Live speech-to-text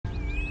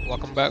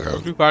Welcome back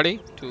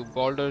everybody to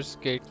Baldur's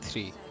Gate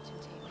 3.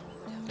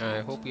 I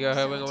hope you are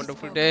having a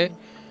wonderful day.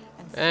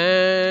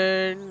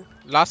 And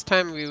last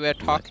time we were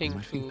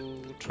talking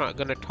to,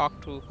 gonna talk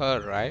to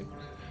her, right?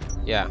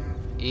 Yeah,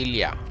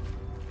 Ellyka.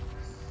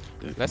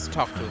 Let's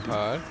talk to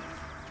her.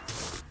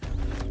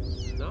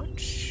 Not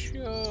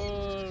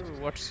sure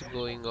what's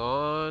going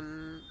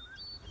on.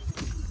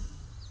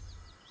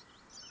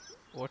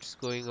 What's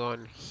going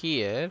on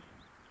here?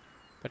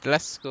 But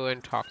let's go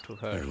and talk to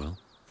her. Very well.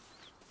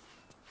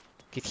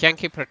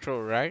 Githyanki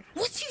Patrol, right?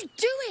 What are you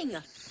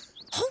doing?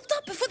 Hold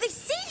up before they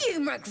see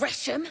you,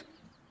 Gresham.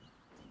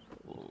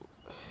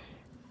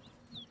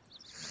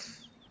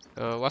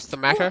 What's the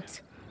matter?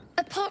 What?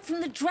 Apart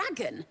from the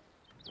dragon?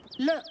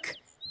 Look.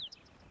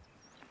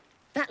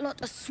 That lot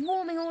are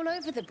swarming all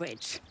over the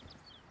bridge.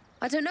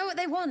 I don't know what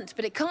they want,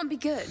 but it can't be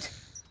good.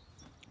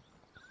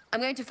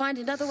 I'm going to find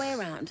another way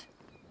around.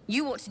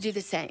 You ought to do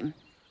the same.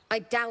 I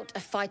doubt a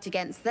fight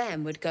against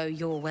them would go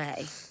your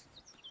way.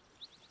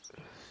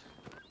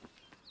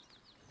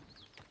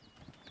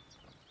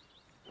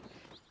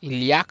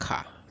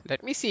 Ellyka.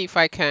 Let me see if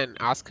I can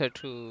ask her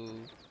to...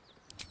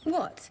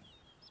 What?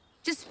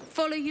 Just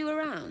follow you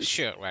around?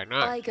 Sure, why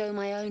not? I go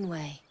my own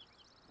way.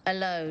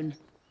 Alone.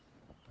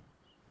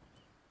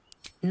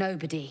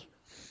 Nobody.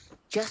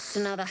 Just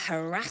another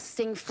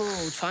harassing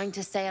fool trying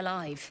to stay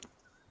alive.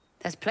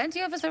 There's plenty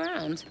of us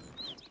around.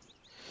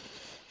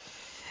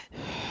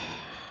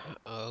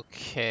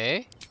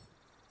 Okay.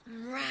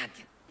 Rag.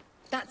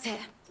 That's it.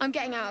 I'm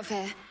getting out of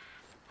here.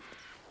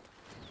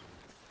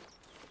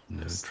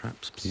 No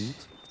traps,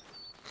 please.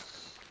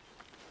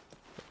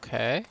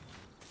 Okay.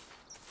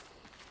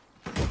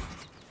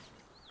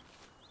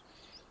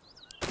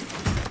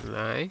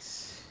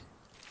 Nice.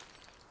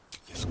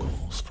 This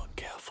calls for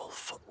careful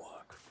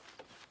footwork.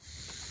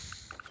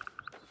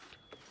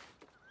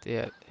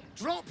 Yeah.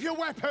 Drop your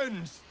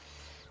weapons!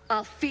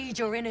 I'll feed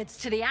your innards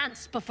to the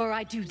ants before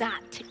I do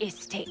that,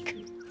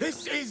 Istik.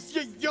 This is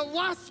your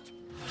last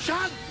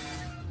chance!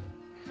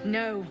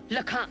 No,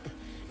 look up.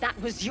 That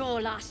was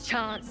your last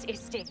chance,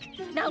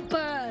 Istik. Now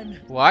burn!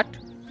 What?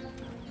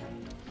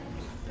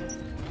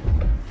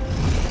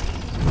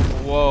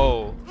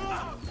 Whoa.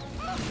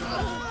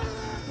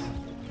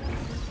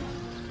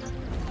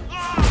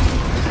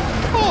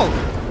 Oh!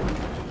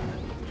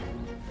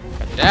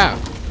 Damn.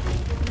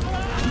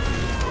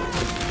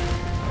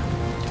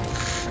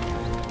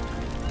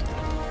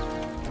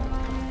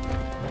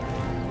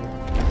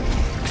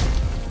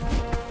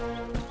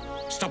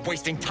 Stop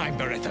wasting time,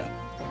 Beretta.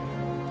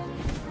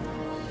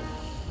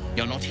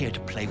 You're not here to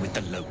play with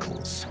the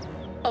locals.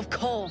 Of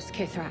course,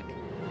 Kithrak.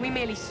 We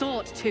merely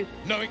sought to...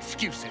 No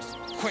excuses.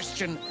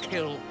 Question,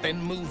 kill,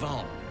 then move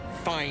on.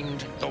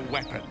 Find the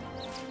weapon.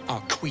 Our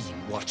queen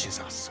watches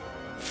us.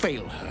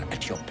 Fail her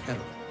at your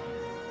peril.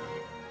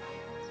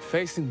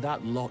 Facing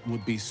that lot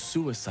would be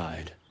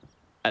suicide.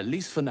 At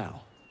least for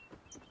now.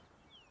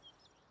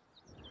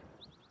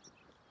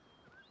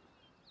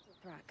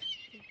 Kithrak.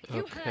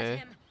 You heard Okay.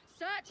 him.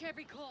 Search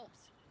every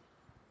corpse.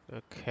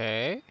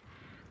 Okay.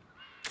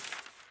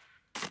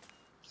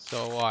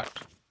 So what?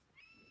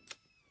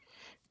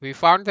 We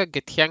found the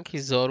Githyanki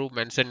Zoru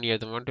mentioned near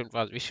the mountain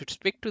pass. We should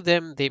speak to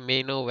them. They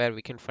may know where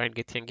we can find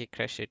Githyanki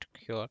Crusher to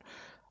cure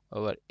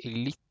our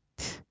elite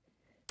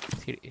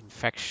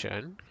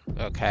infection.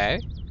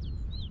 Okay.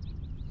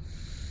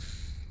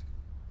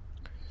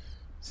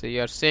 So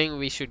you're saying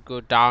we should go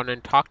down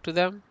and talk to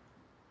them?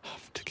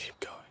 Have to keep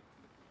going.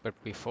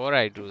 But before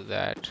I do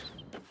that...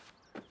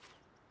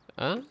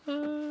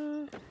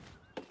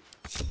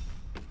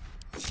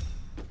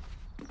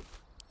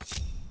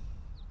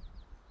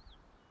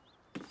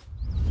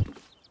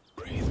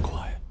 Breathe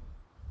quiet.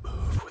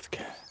 Move with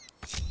care.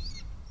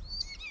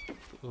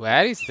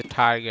 Where is the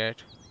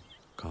target?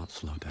 Can't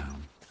slow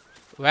down.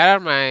 Where are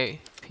my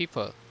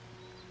people?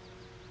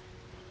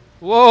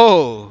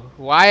 Whoa!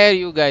 Why are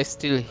you guys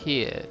still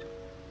here?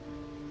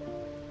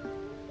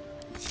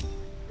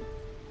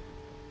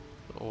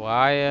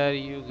 Why are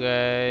you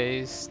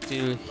guys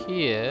still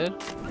here?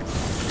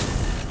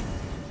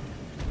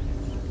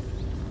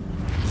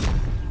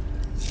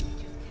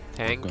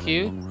 Thank Got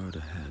you. a long road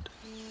ahead.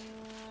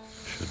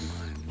 Should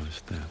mind my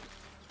step.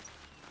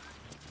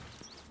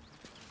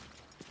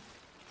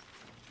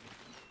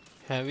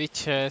 Heavy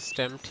chest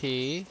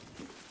empty.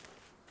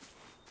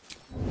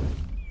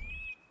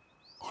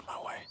 On my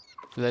way.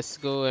 Let's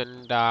go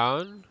and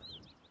down.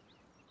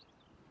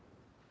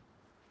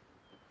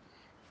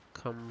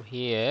 Come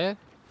here.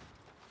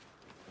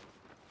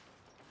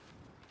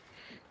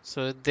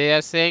 So they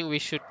are saying we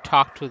should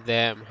talk to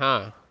them,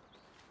 huh?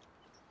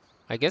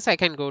 I guess I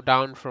can go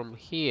down from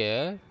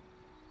here.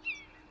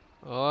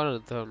 Or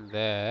from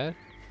there.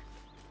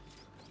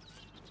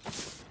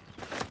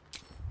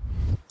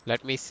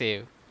 Let me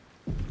save.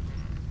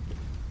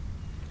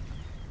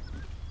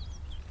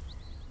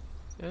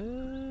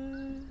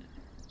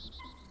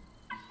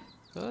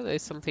 Oh,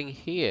 there's something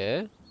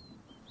here.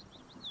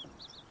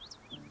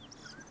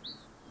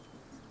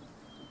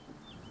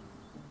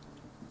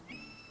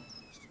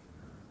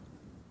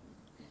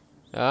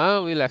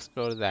 We'll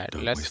explore that.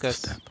 Don't waste a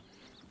step.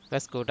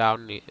 Let's go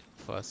down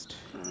first.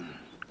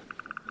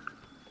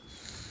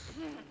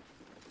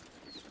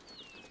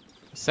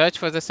 Search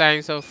for the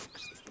signs of...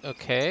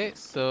 Okay,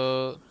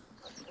 so...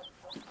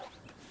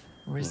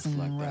 Risen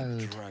like that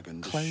road,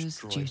 dragon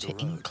closed due destroyed to the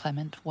road.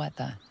 inclement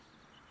weather.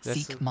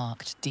 Let's- Seek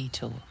marked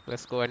detour.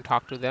 Let's go and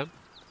talk to them.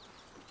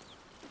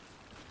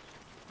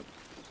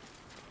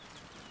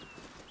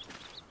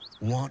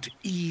 What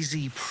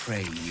easy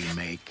prey you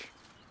make,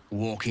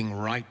 walking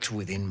right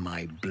within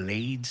my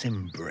blade's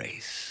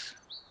embrace.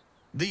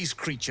 These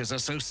creatures are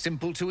so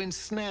simple to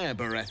ensnare,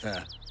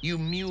 Beretha. You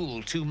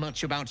mule too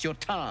much about your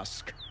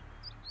task.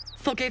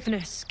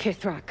 Forgiveness,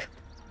 Kithrak.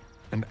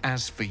 And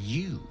as for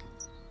you,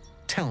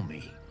 tell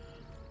me,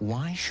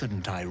 why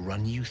shouldn't I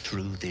run you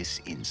through this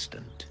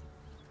instant?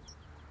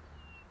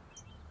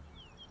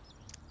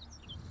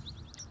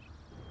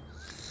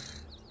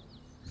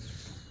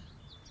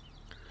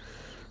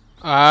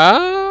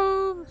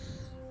 I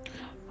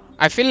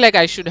feel like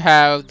I should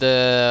have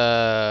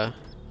the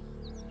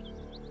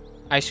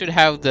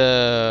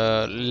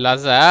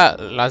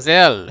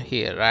Lae'zel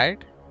here,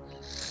 right?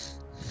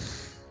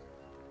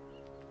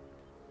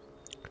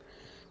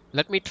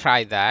 Let me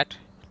try that.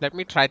 Let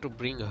me try to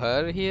bring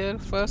her here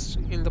first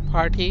in the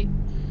party.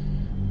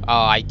 Oh,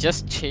 I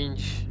just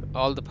changed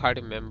all the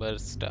party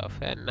members stuff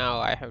and now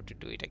I have to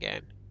do it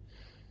again.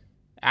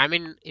 I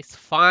mean, it's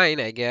fine,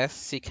 I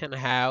guess. She can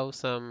have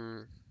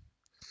some...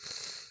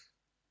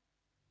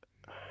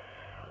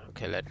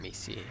 Okay, let me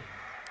see.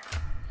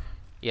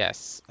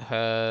 Yes,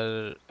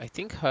 her... I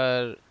think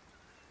her...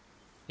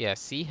 Yeah,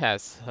 she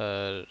has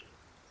her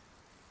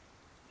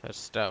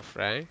stuff,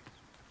 right?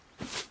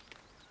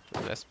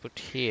 Let's put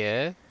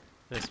here.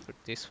 Let's put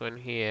this one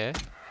here.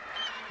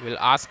 We'll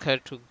ask her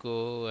to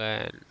go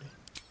and...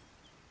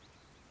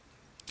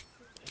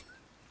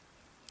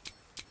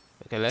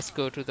 Okay, let's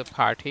go to the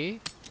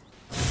party.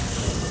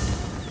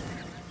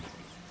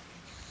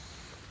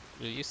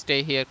 Will you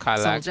stay here,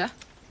 Karlach? Soldier.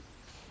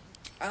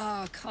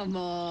 Oh, come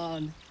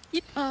on.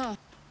 Oh.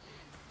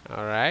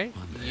 Alright.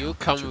 One day You I'll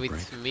catch come a with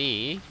break.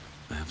 me,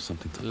 I have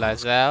something to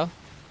ask. Lae'zel.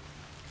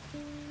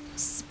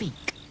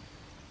 Speak.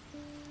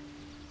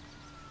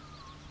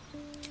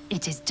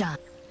 It is done.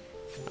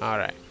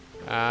 Alright.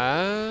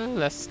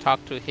 Let's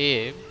talk to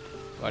him.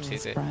 What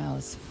His is it?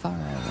 brows furrow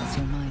as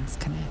your minds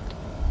connect.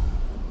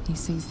 He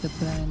sees the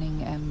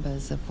burning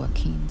embers of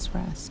Joaquin's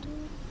rest.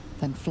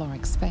 Then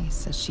Floric's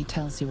face as she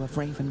tells you of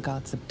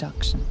Ravengard's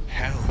abduction.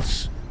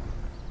 Hells.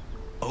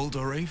 Older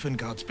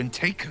Ravengard's been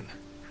taken.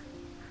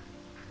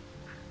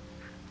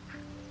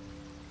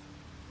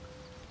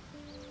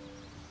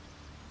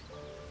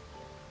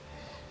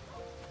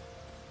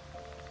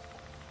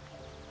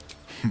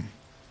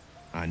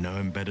 I know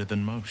him better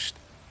than most.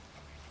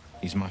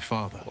 He's my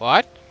father.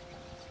 What?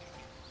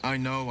 I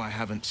know I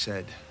haven't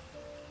said.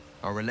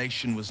 Our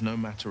relation was no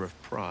matter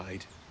of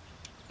pride,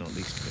 not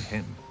least for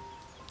him.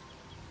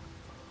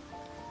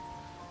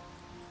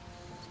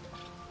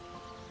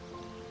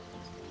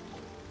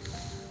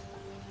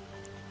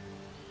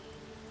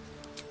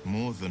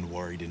 More than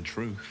worried, in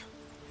truth.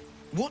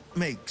 What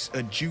makes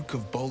a Duke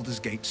of Baldur's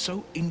Gate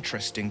so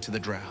interesting to the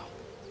Drow?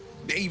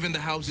 Even the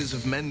houses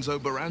of Men's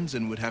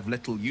Oberanzen would have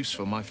little use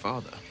for my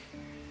father.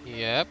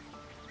 Yep.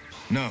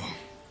 No,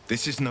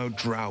 this is no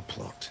Drow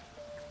plot.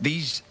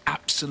 These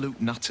absolute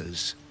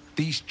nutters,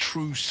 these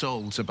true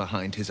souls are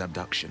behind his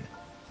abduction.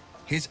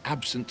 His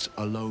absence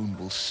alone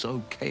will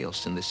sow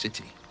chaos in the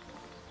city.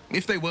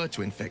 If they were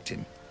to infect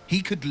him,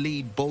 he could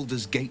lead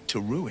Baldur's Gate to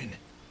ruin.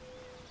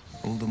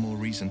 All the more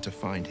reason to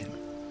find him.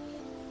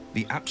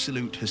 The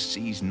Absolute has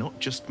seized not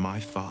just my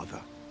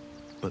father,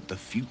 but the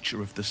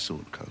future of the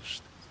Sword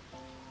Coast.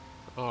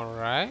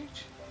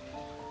 Alright.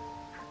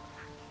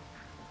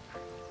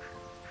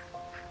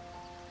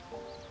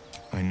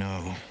 I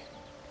know,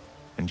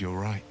 and you're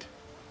right.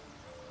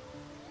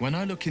 When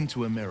I look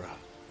into a mirror,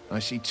 I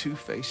see two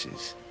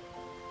faces.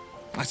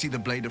 I see the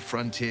Blade of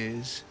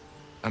Frontiers,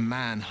 a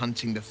man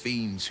hunting the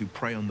fiends who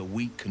prey on the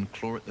weak and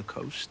claw at the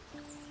coast.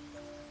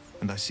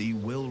 And I see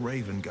Wyll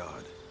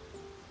Ravengard,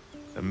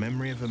 a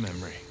memory of a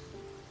memory,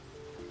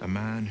 a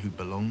man who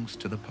belongs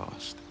to the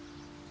past.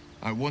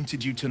 I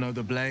wanted you to know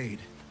the Blade,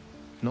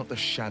 not the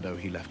shadow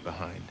he left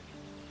behind.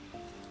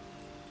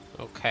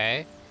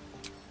 Okay.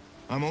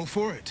 I'm all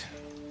for it.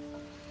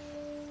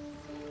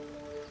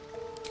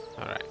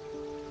 Alright.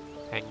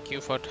 Thank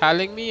you for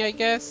telling me, I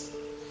guess.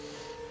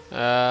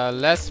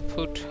 Let's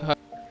put her...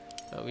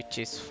 which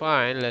is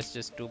fine. Let's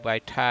just do by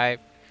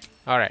type.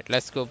 Alright,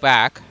 let's go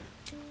back.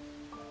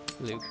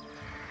 Loop.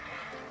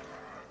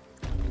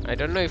 I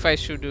don't know if I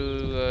should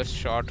do a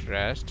short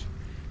rest.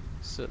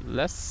 So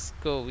let's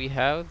go. We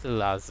have the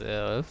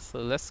Lae'zel. So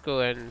let's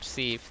go and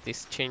see if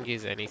this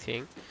changes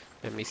anything.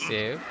 Let me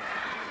save.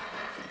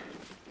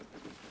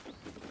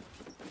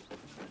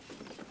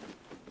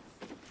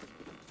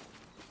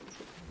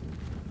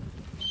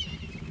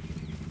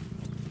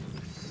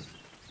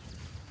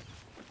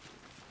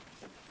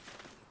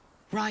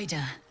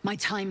 Ryder, my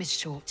time is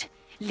short.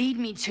 Lead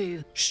me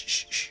to... Shh,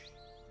 shh, shh.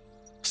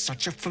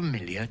 such a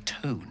familiar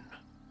tone.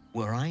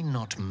 Were I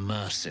not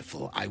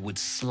merciful, I would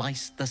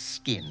slice the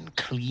skin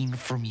clean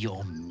from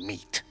your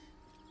meat.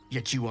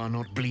 Yet you are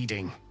not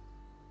bleeding.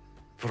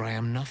 For I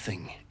am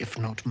nothing if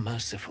not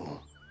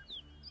merciful.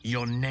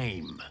 Your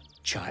name,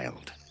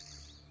 child.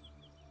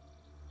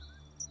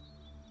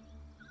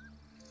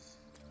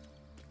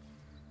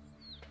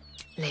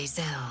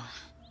 Lae'zel.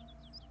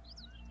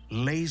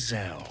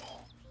 Lae'zel.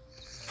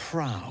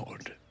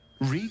 Proud.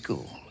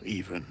 Regal,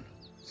 even.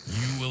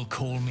 You will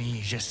call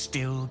me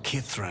Gestil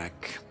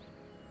Kithrak.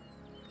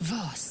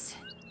 Voss,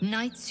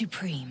 Knight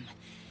Supreme.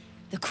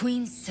 The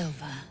Queen's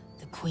silver,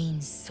 the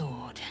Queen's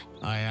sword.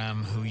 I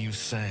am who you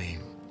say.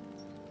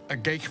 A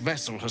Geich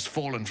vessel has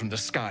fallen from the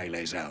sky,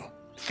 Lae'zel.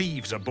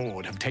 Thieves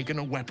aboard have taken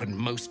a weapon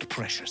most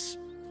precious.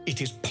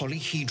 It is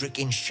polyhedric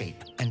in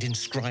shape and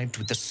inscribed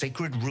with the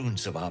sacred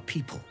runes of our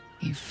people.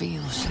 You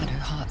feel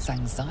Shadowheart's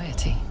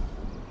anxiety.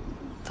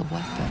 The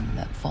weapon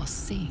that Voss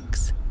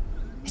seeks.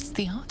 It's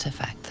the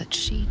artifact that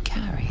she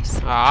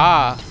carries.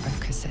 Ah. It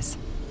focuses.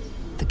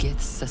 The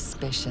Gith's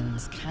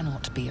suspicions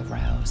cannot be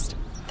aroused.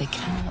 They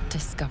cannot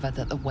discover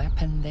that the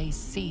weapon they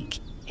seek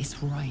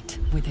is right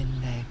within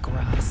their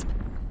grasp.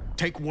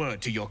 Take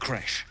word to your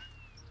creche.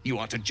 You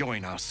are to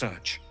join our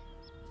search.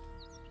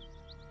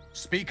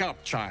 Speak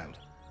up, child.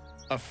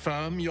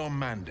 Affirm your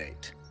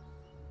mandate.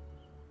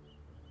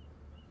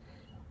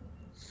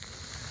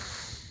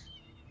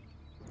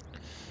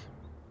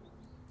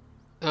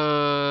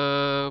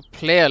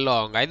 Play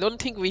along. I don't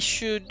think we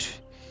should.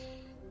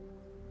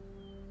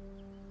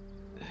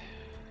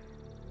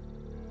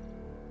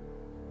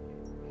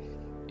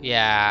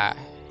 Yeah,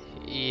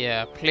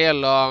 play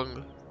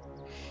along.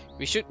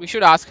 We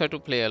should ask her to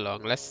play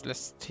along.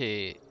 Let's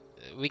see.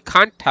 We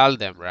can't tell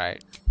them,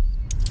 right?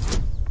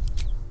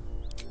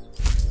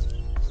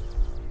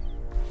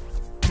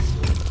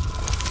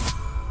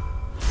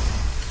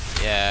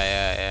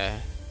 Yeah.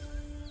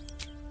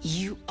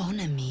 You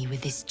honor me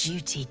with this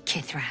duty,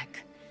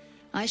 Kithrak.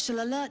 I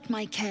shall alert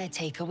my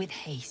caretaker with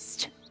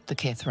haste. The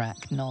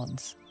Kithrak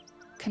nods,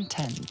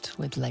 content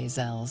with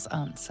Lae'zel's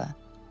answer.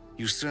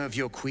 You serve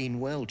your queen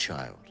well,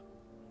 child.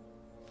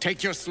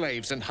 Take your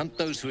slaves and hunt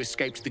those who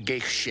escaped the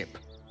Geich ship.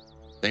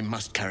 They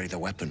must carry the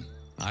weapon.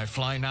 I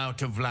fly now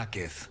to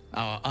Vlaakith,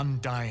 our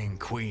undying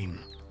queen.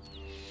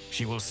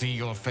 She will see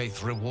your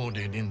faith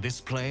rewarded in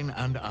this plane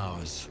and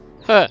ours.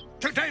 Huh.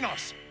 To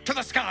Danos! To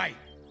the sky!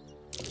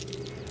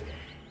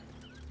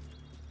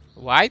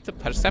 Why the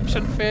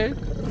perception failed?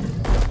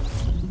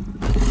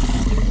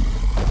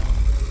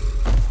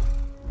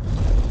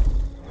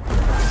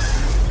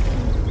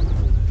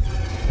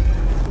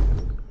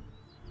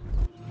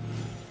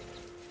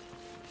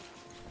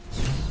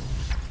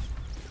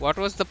 What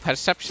was the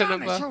perception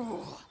about?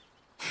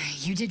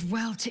 You did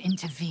well to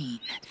intervene,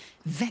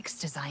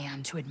 vexed as I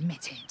am to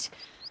admit it.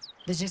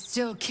 The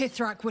Gestil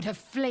Kithrak would have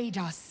flayed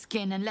our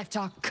skin and left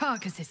our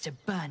carcasses to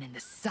burn in the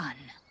sun.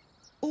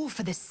 All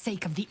for the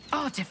sake of the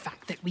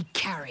artifact that we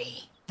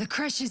carry. The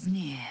creche is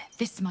near,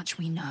 this much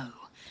we know.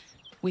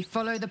 We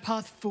follow the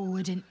path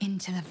forward and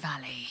into the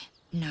valley.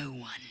 No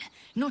one,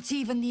 not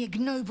even the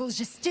ignoble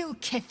Gestil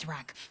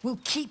Kithrak, will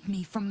keep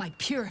me from my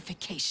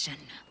purification.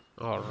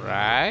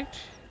 Alright.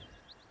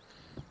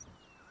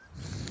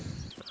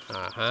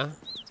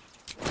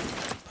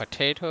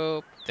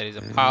 Potato. There is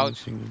a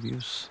pouch.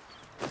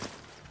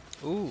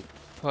 Ooh,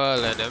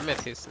 pearl and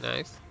amethyst,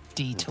 nice.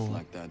 Detour. Looks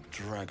like that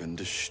dragon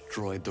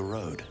destroyed the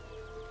road.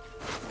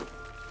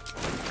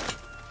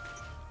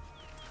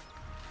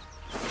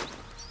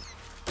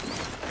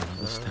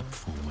 Another step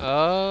forward.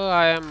 Oh,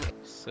 I am.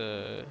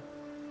 So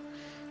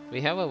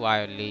we have a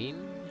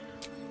violin.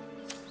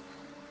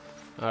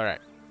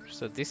 Alright.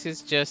 So this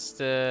is just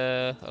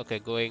okay,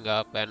 going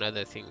up and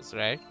other things,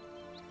 right?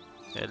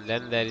 And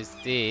then there is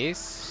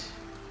this.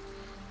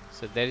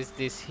 So there is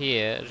this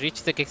here.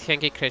 Reach the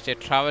Githyanki creature,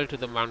 travel to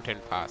the mountain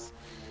pass.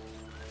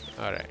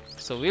 Alright,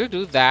 so we'll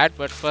do that,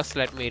 but first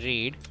let me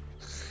read.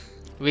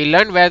 We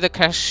learned where the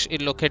cache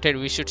is located.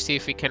 We should see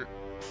if we can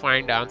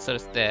find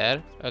answers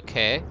there.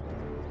 Okay.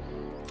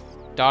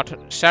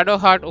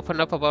 Shadowheart opened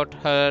up about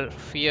her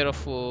fear of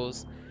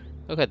foes.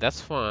 Okay,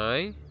 that's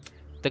fine.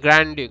 The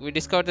Grand Duke. We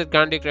discovered that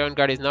Grand Duke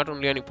Ravengard is not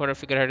only an important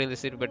figurehead in the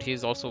city, but he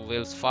is also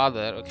Wyll's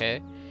father.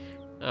 Okay.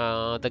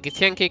 The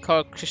Githyanki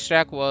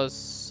Patrol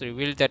was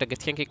revealed that a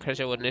Githyanki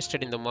creature was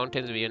nested in the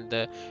mountains beyond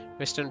the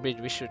western bridge.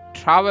 We should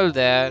travel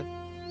there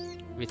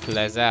with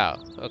Lae'zel.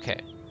 Okay.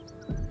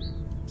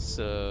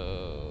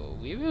 So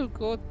we will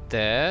go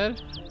there.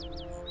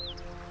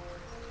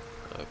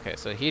 Okay,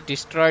 so he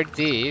destroyed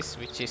this,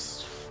 which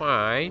is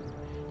fine.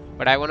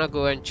 But I want to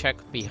go and check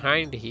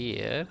behind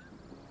here.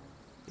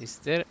 Is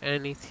there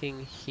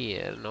anything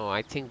here? No,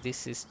 I think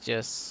this is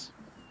just...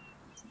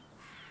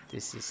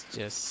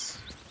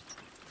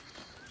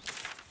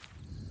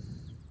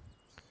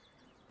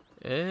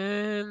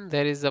 And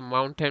there is a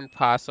mountain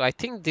pass. So I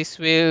think this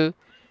will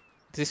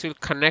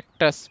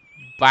connect us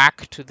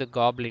back to the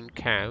goblin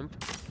camp,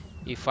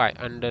 if I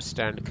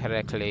understand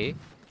correctly.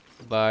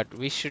 But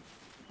we should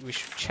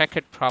check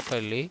it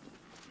properly,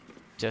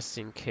 just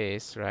in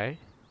case, right?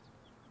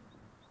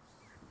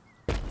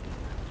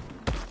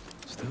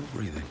 Still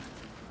breathing,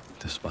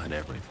 despite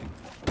everything.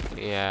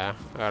 Yeah,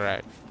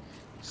 alright.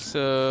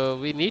 So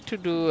we need to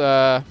do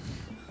okay,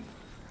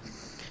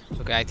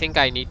 I think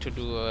I need to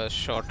do a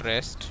short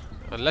rest.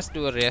 Let's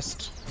do a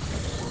rest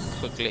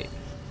quickly.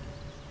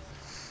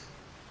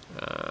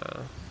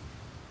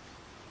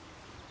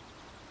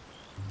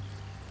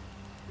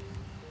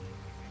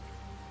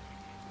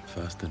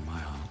 First in my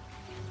heart.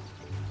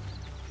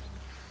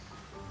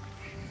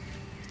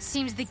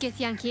 Seems the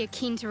Githyanki are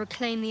keen to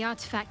reclaim the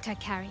artifact I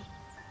carry.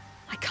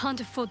 I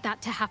can't afford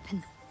that to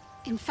happen.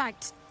 In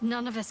fact,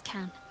 none of us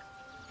can.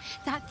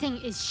 That thing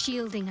is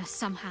shielding us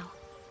somehow.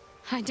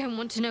 I don't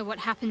want to know what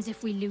happens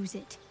if we lose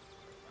it.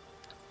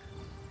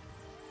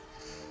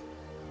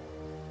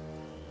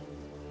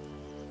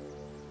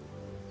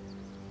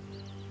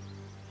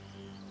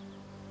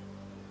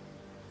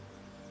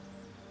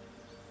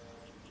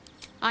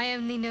 I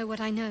only know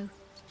what I know.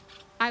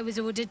 I was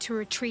ordered to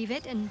retrieve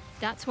it, and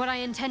that's what I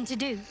intend to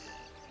do.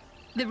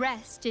 The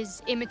rest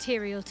is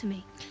immaterial to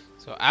me.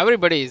 So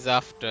everybody is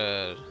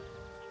after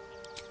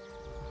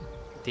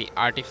the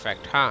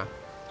artifact, huh?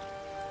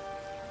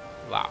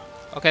 Wow.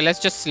 Okay, let's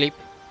just sleep.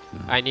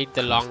 I need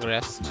the long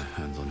rest. My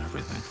hands on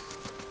everything.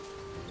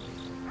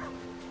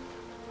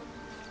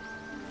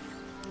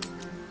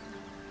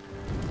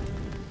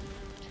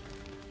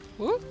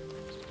 Woo?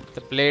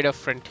 The Blade of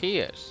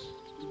Frontiers.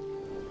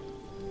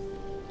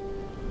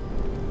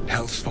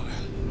 Hellfire.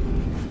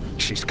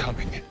 She's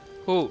coming.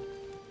 Who?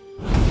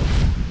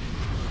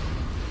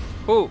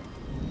 Who?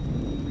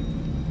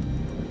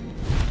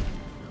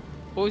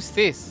 Who is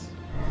this?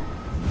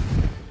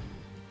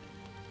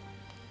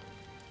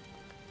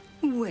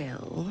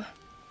 Wyll,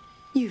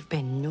 you've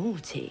been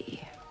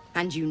naughty.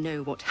 And you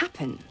know what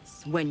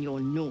happens when you're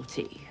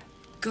naughty.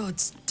 God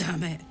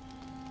damn it.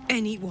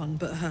 Anyone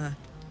but her.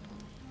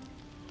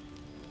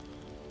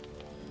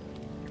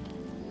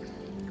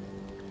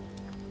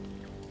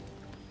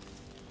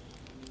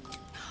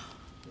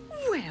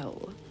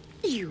 Wyll,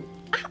 you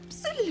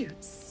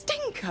absolute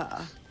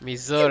stinker.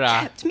 Mizora.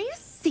 You kept me a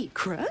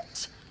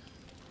secret?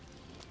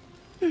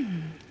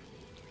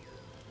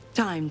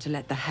 Time to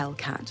let the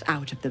Hellcat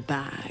out of the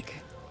bag.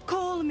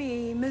 Call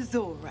me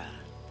Mizora.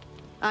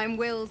 I'm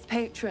Wyll's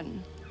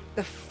patron,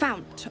 the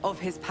fount of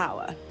his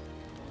power.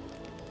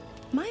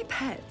 My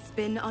pet's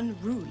been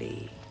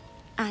unruly,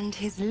 and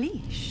his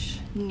leash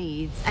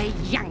needs a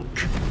yank.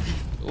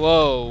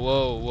 Whoa,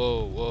 whoa,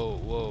 whoa, whoa,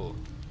 whoa.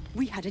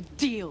 We had a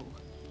deal,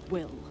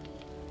 Wyll.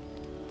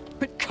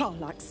 But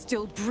Karlach's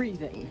still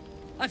breathing.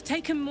 I've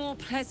taken more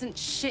pleasant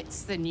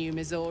shits than you,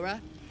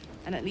 Mizora.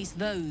 And at least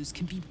those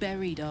can be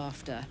buried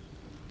after.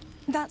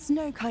 That's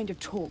no kind of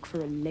talk for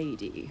a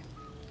lady.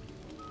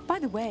 By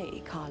the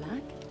way,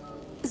 Karlach,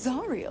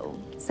 Zariel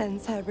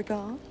sends her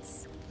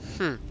regards.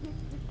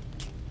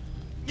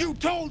 You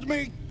told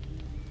me!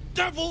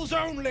 Devils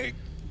only!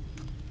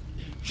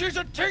 She's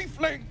a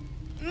tiefling,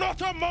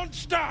 not a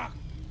monster!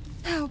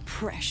 How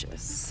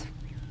precious.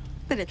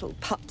 The little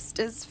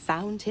pupster's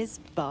found his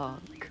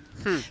bark.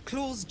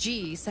 Clause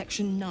G,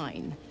 Section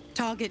 9.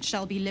 Target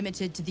shall be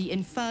limited to the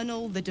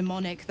infernal, the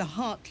demonic, the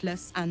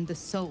heartless, and the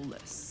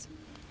soulless.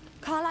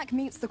 Karlach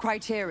meets the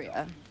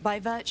criteria by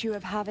virtue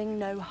of having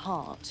no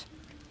heart.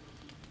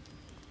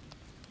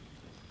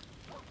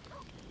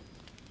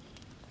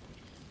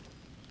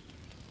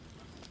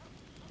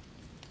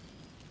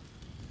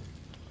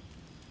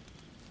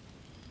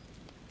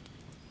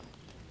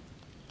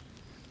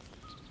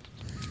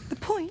 The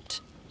point?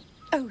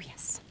 Oh,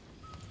 yes.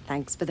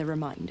 Thanks for the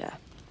reminder.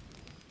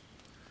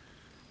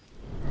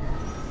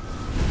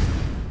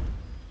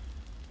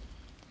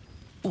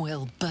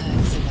 Wyll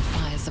burns in the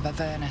fires of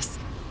Avernus.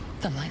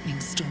 The lightning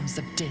storms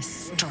of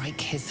Dis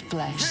strike his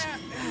flesh.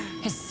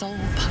 His soul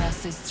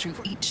passes through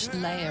each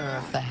layer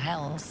of the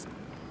hells,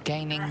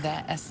 gaining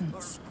their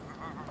essence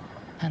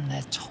and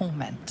their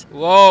torment.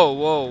 Whoa,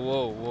 whoa,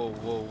 whoa, whoa,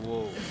 whoa,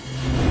 whoa.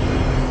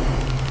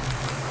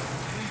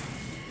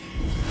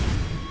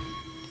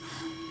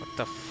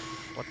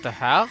 What the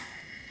hell?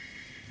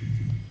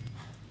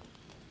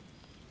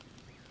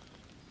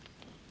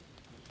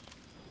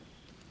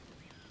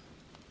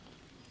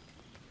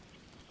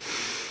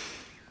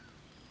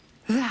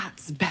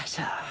 That's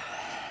better.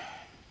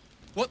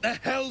 What the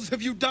hells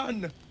have you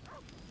done?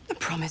 A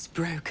promise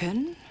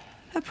broken,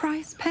 a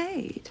price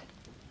paid.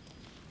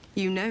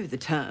 You know the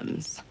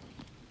terms.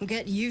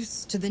 Get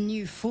used to the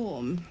new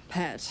form,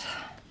 pet.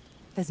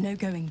 There's no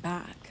going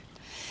back.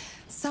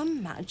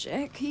 Some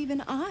magic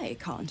even I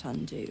can't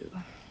undo.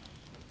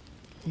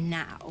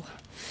 Now,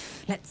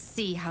 let's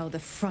see how the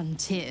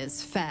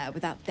frontiers fare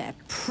without their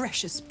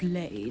precious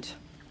blade.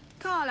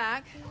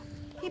 Karlach,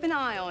 keep an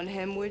eye on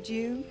him, would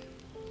you?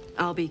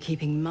 I'll be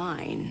keeping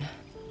mine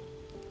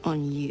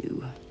on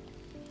you.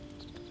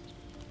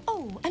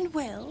 Oh, and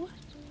Wyll,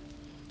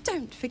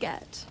 don't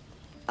forget,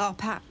 our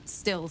pact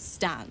still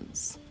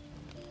stands.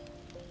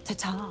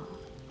 Ta-ta.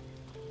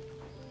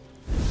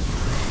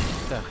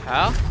 What the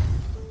hell?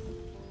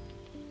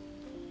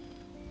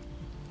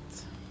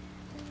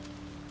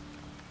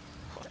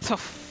 What the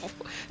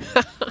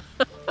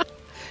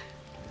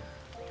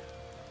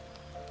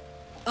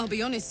I'll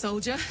be honest,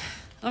 soldier.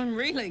 I'm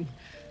reeling.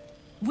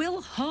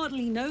 Wyll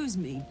hardly knows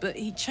me, but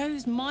he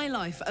chose my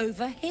life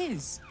over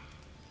his.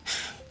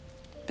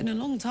 Been a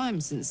long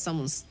time since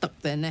someone stuck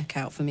their neck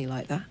out for me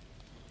like that.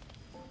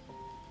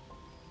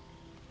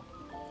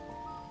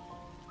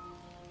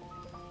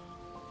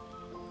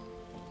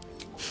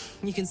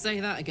 You can say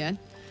that again.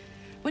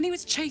 When he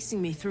was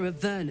chasing me through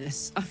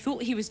Avernus, I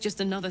thought he was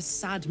just another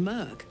sad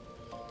merc.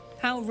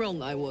 How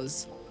wrong I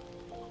was.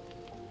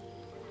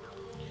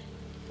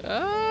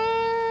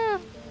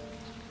 I'm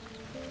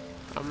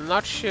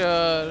not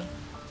sure.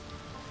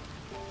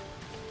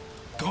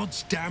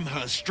 Gods damn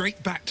her,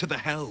 straight back to the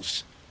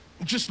hells.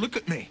 Just look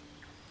at me.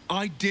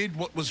 I did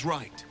what was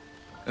right,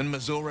 and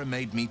Mazora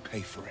made me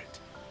pay for it.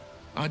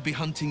 I'd be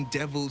hunting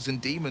devils and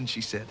demons,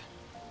 she said.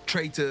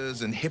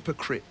 Traitors and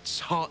hypocrites,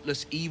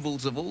 heartless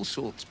evils of all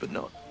sorts, but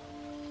not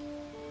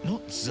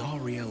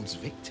Zariel's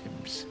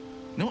victims.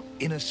 Not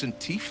innocent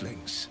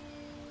tieflings.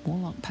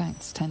 Warlock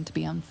pacts tend to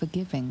be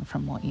unforgiving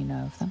from what you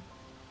know of them.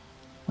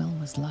 Wyll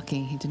was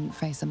lucky he didn't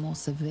face a more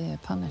severe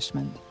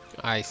punishment.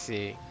 I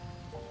see.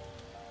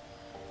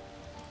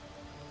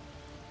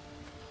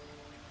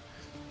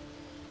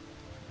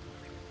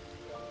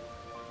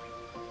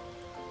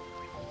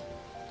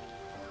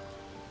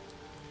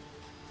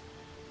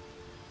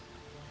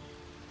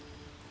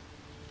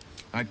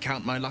 I'd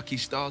count my lucky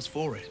stars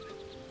for it,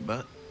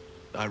 but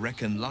I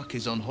reckon luck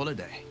is on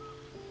holiday.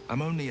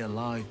 I'm only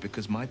alive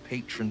because my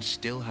patron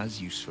still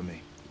has use for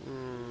me.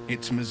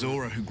 It's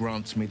Mazora who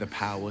grants me the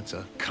power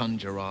to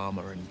conjure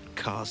armor and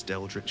cast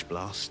eldritch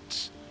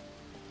blasts.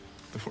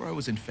 Before I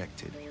was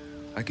infected,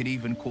 I could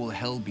even call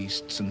hell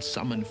beasts and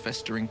summon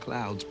festering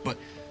clouds, but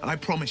I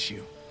promise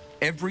you,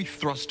 every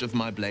thrust of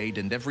my blade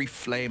and every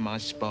flame I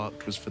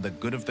sparked was for the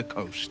good of the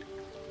coast.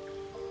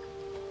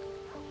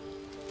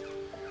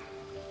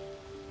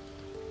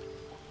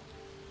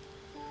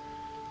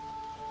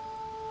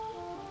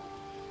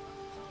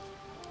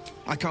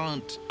 I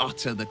can't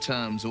utter the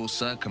terms or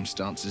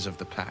circumstances of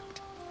the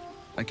pact.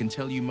 I can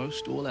tell you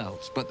most all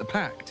else, but the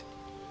pact,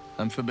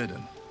 I'm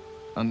forbidden,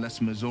 unless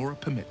Mazora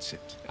permits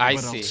it. I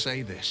But see. I'll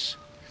say this.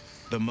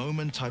 The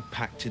moment I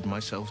pacted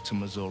myself to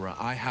Mazora,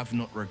 I have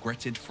not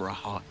regretted for a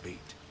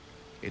heartbeat.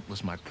 It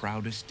was my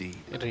proudest deed.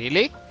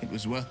 Really? It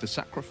was worth the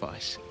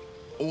sacrifice.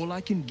 All I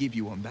can give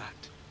you on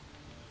that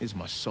is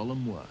my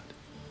solemn word.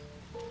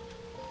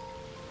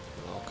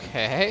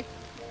 Okay.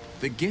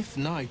 The Gith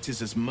Knight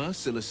is as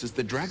merciless as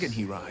the dragon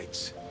he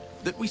rides.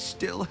 That we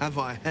still have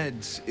our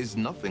heads is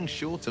nothing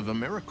short of a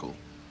miracle.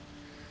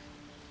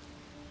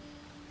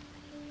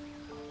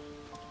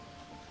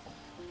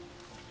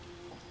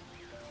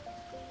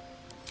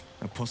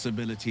 A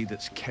possibility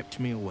that's kept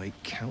me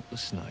awake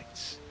countless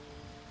nights.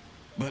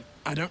 But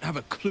I don't have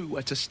a clue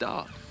where to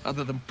start,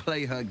 other than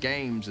play her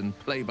games and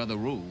play by the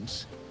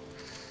rules.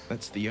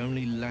 That's the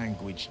only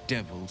language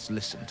devils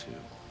listen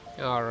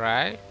to.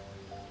 Alright.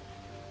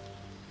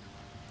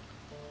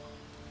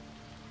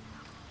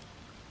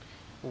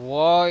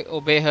 Why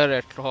obey her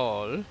at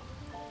all?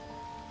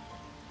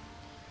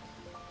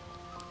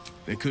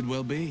 It could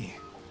well be.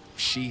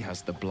 She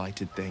has the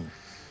blighted thing.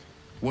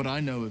 What I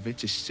know of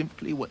it is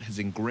simply what has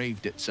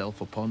engraved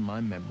itself upon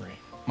my memory.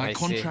 My I see.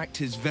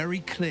 contract is very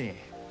clear.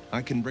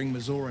 I can bring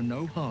Mazora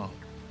no harm.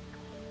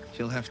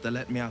 She'll have to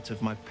let me out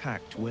of my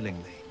pact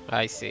willingly.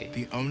 I see.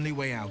 The only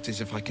way out is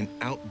if I can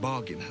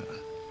out-bargain her.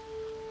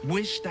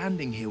 We're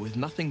standing here with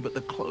nothing but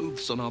the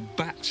clothes on our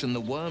backs and the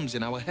worms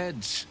in our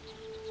heads.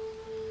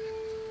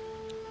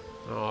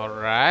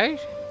 Alright.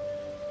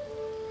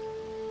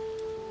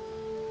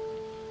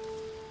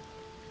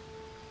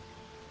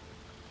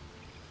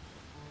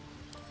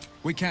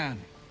 We can.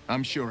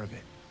 I'm sure of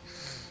it.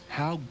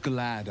 How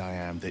glad I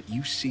am that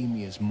you see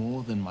me as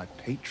more than my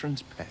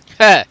patron's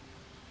pet.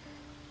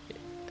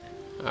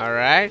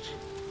 Alright.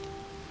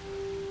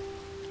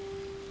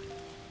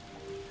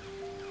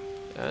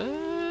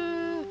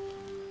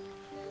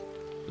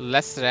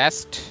 Let's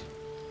rest.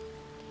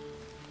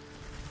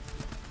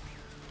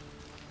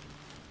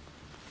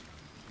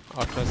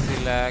 Auto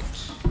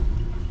select.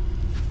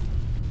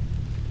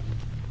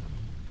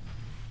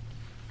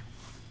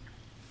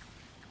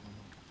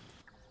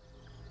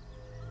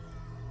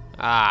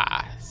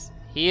 Ah,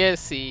 here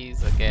she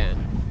is again.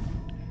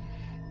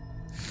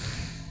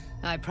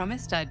 I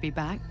promised I'd be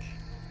back.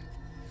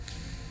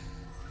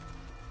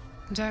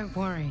 Don't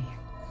worry.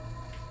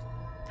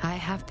 I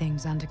have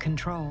things under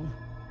control.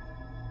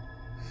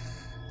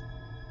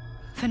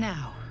 For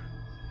now.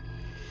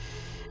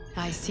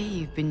 I see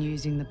you've been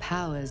using the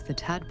powers the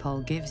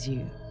tadpole gives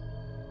you.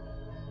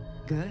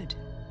 Good.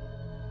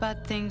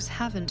 But things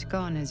haven't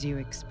gone as you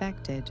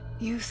expected.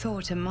 You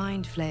thought a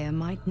mind flayer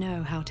might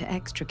know how to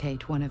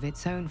extricate one of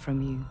its own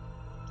from you.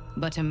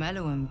 But a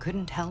Meluum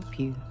couldn't help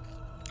you.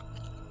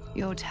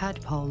 Your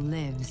tadpole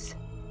lives.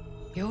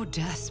 You're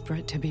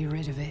desperate to be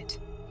rid of it.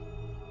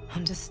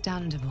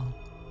 Understandable.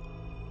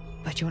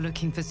 But you're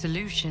looking for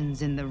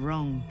solutions in the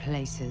wrong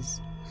places.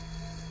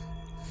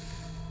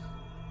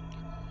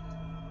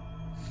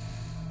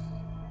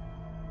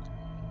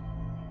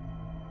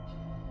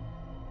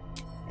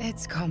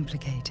 It's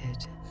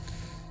complicated.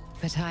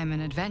 But I'm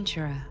an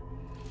adventurer,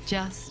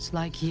 just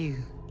like you.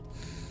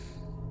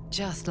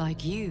 Just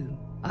like you,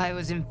 I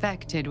was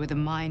infected with a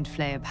Mind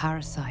Flayer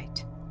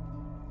parasite.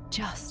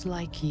 Just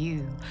like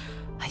you,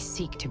 I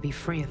seek to be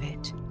free of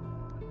it.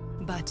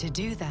 But to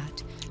do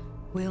that,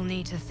 we'll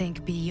need to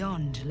think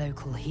beyond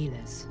local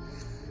healers.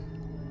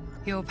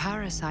 Your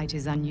parasite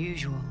is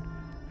unusual.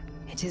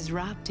 It is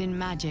wrapped in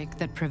magic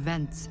that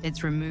prevents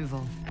its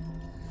removal.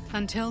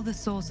 Until the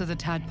source of the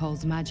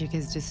tadpole's magic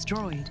is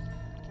destroyed,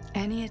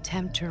 any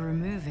attempt to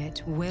remove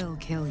it will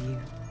kill you.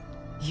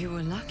 You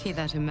were lucky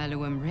that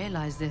Ameluum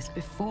realized this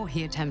before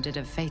he attempted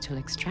a fatal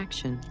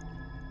extraction.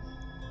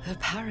 The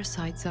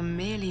parasites are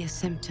merely a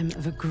symptom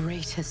of a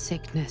greater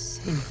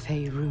sickness in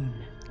Faerun.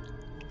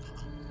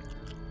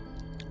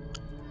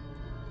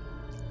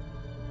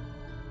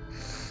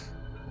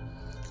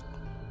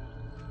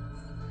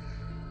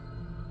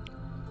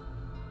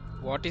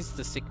 What is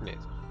the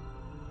sickness?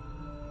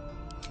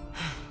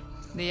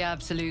 The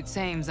absolute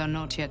sames are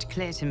not yet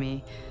clear to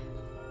me,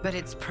 but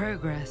its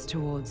progress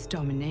towards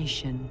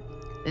domination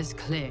is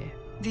clear.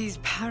 These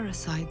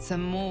parasites are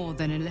more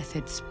than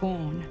illithid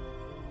spawn.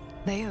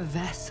 They are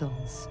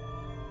vessels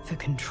for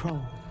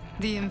control.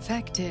 The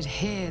infected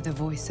hear the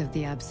voice of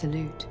the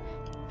Absolute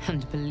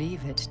and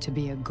believe it to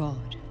be a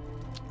god.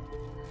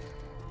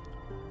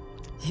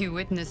 You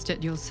witnessed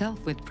it yourself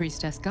with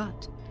Priestess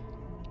Gut.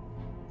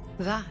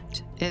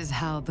 That is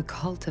how the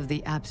cult of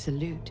the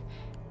Absolute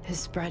is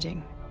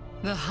spreading.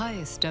 The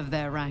highest of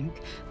their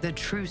rank, the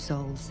True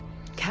Souls,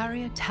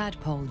 carry a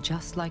tadpole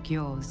just like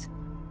yours.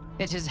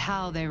 It is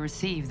how they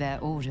receive their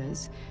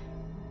orders.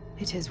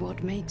 It is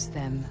what makes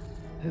them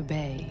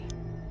obey.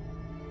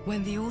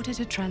 When the order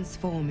to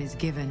transform is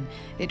given,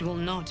 it will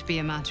not be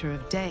a matter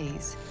of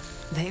days.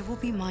 They will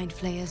be Mind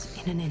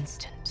Flayers in an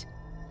instant.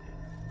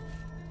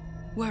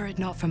 Were it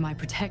not for my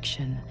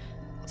protection,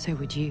 so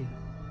would you.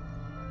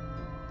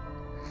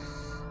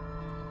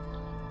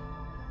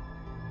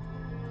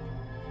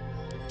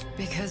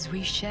 Because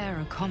we share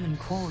a common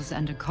cause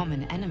and a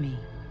common enemy.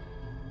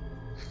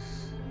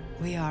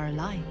 We are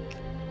alike,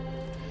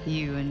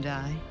 you and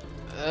I.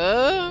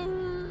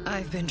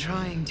 I've been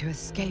trying to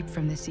escape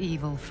from this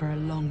evil for a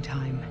long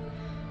time.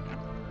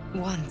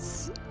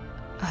 Once,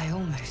 I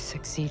almost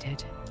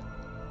succeeded.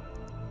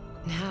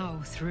 Now,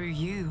 through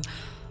you,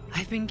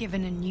 I've been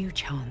given a new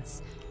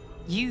chance.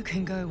 You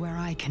can go where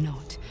I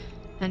cannot,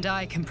 and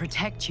I can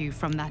protect you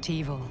from that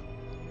evil.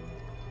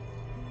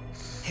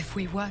 If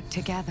we work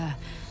together,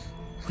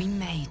 we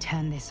may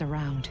turn this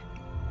around.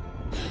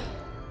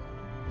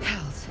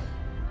 Hells,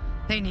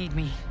 they need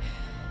me.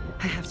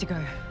 I have to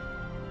go.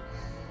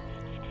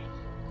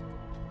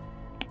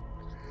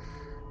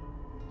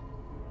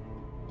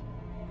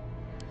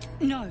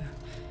 No,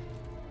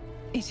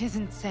 it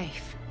isn't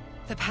safe.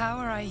 The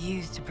power I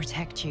used to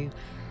protect you,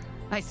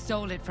 I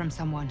stole it from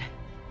someone.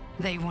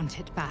 They want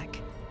it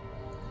back.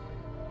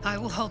 I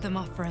will hold them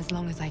off for as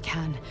long as I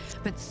can,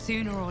 but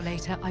sooner or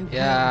later I will be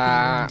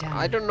worn down.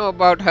 I don't know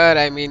about her.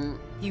 I mean,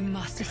 you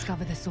must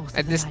discover the source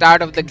at of the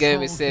start of the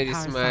game, it said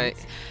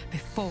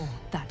before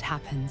that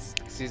happens.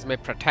 She's my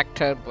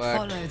protector, but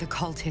follow the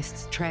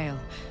cultists' trail.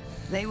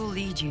 They will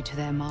lead you to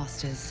their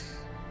masters.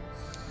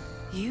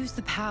 Use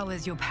the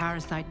powers your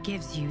parasite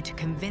gives you to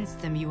convince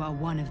them you are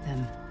one of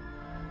them.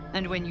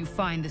 And when you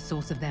find the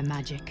source of their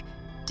magic,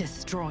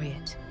 destroy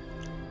it.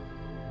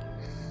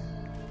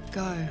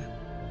 Go.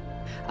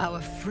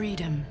 Our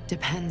freedom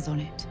depends on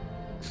it.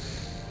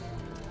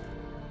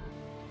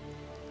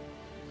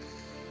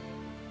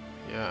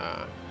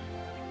 Yeah.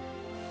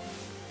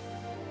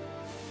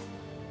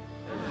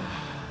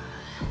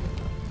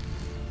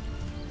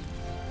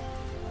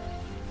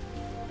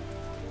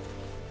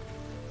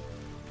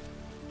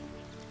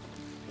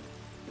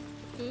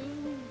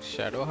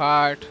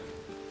 Shadowheart.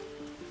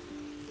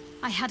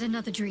 I had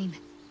another dream.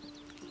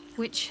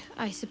 Which,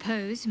 I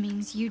suppose,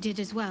 means you did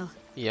as well.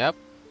 Yep.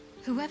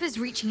 Whoever's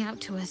reaching out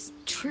to us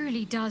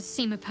truly does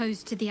seem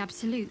opposed to the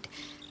Absolute,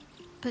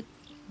 but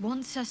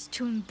wants us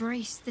to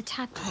embrace the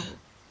tadpole.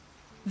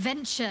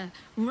 Venture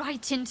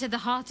right into the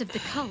heart of the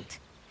cult.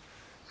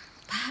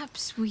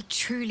 Perhaps we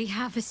truly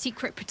have a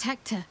secret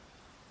protector.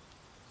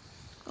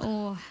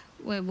 Or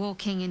we're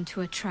walking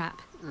into a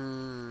trap.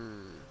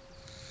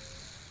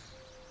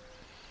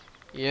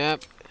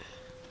 Yep.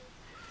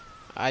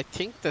 I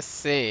think the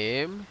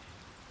same.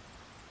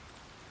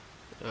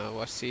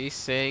 What's he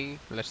saying?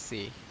 Let's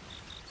see.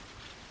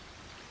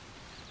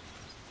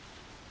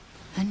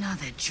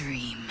 Another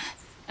dream.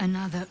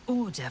 Another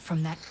order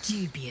from that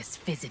dubious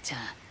visitor.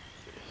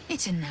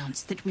 It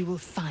announced that we will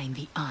find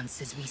the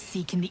answers we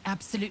seek in the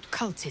Absolute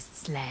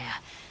Cultist's lair,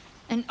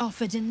 and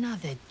offered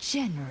another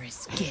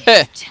generous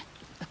gift.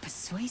 A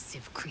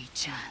persuasive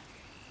creature.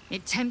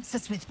 It tempts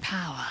us with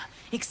power,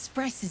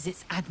 expresses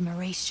its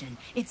admiration,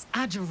 its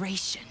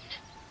adoration.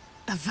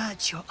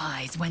 Avert your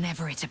eyes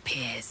whenever it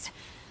appears,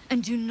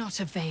 and do not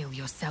avail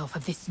yourself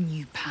of this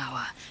new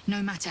power,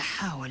 no matter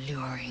how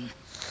alluring.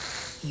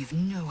 You've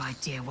no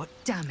idea what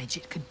damage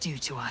it could do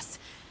to us,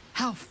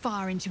 how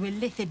far into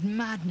illithid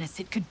madness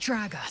it could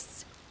drag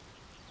us.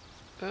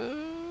 Yes,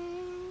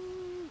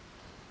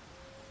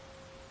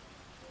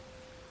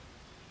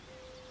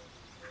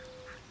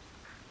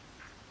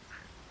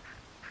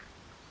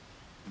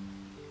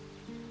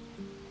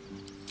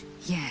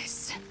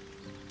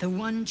 the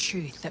one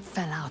truth that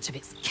fell out of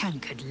its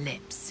cankered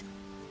lips.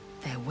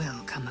 There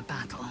will come a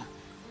battle,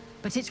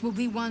 but it will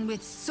be one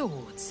with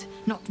swords,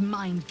 not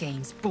mind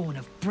games born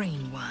of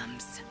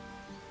brainworms.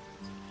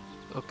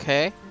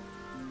 Okay.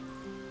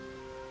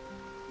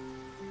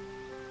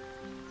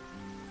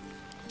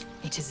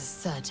 It is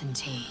a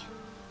certainty.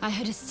 I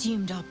had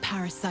assumed our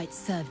parasites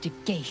served a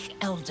Geich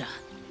elder,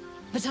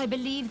 but I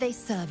believe they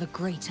serve a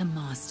greater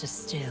master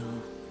still.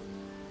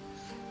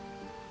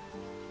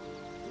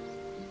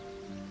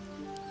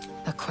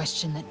 A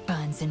question that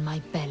burns in my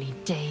belly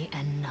day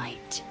and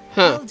night.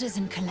 Elders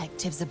and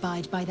collectives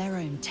abide by their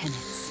own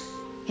tenets.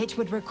 It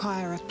would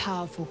require a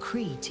powerful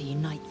creed to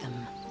unite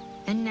them.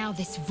 And now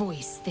this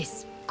voice,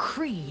 this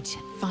creed,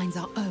 finds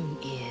our own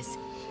ears.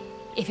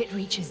 If it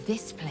reaches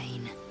this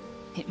plane,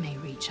 it may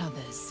reach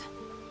others.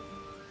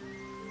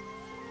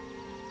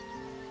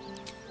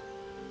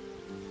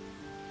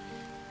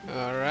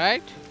 All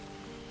right.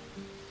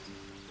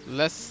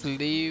 Let's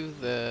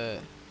leave the...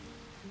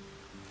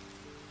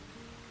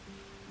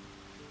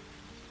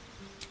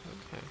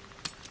 Okay.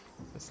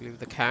 Let's leave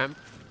the camp.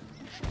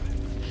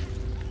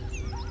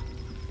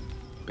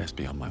 Best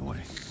be on my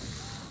way.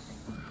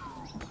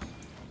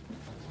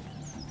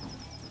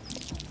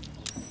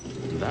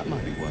 That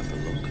might be worth a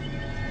look.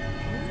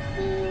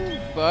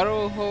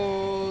 Burrow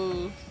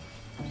hole.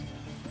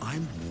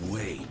 I'm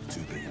way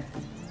too big.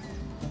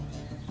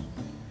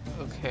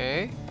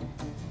 Okay.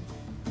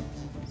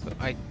 So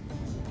I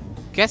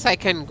guess I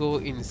can go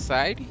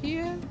inside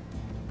here.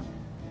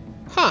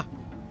 Huh.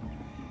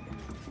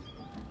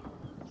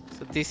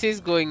 So this is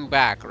going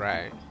back,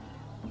 right?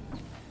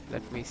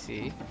 Let me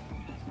see.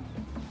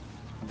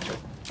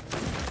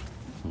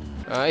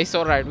 It's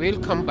alright.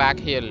 We'll come back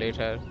here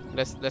later.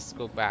 Let's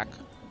go back.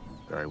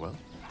 Very well.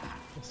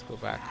 Let's go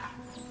back.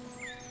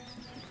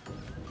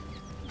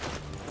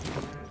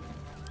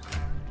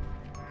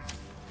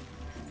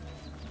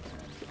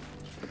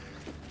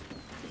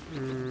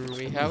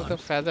 We have the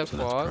feather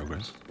fall.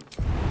 Let's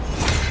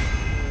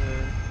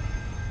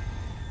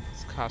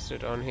cast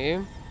it on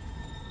him.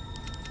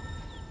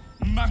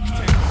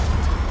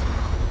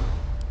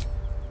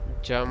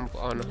 Jump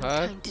on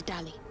her. Time to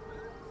dally.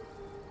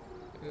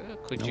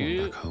 Could no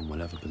you? one back home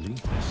will ever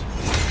believe this.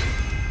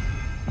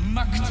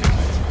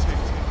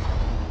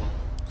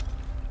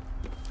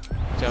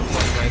 Jump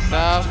on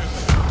myself,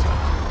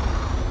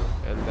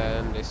 and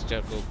then let's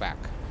just go back.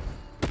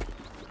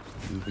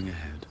 Moving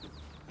ahead.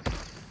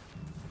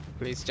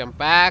 Please jump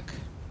back.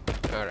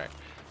 All right.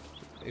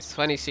 It's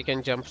funny she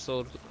can jump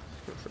so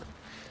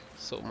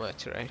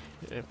much, right?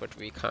 But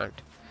we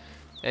can't.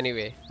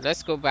 Anyway,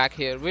 let's go back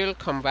here. We'll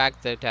come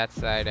back to that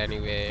side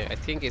anyway. I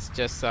think it's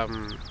just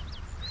some.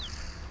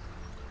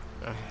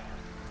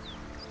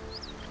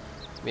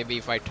 Maybe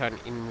if I turn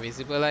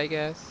invisible, I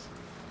guess.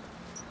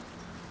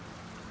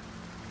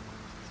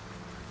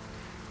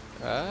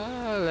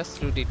 Let's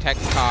do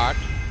detect heart.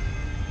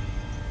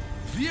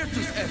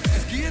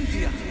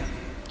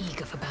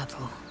 Eager for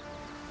battle.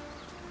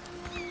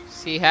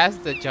 She has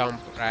the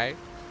jump, right?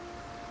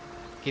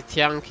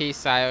 Githyanki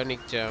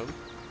psionic jump.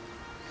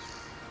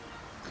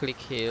 Click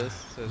heals,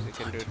 so we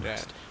can do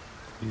that.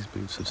 These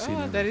boots have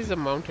seen there is a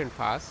mountain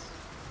pass.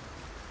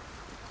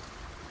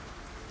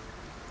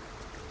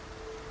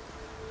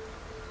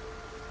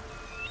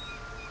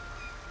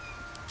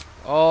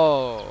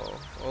 Oh,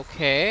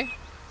 okay.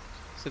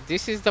 So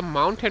this is the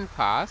mountain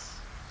pass.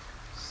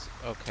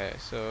 Okay,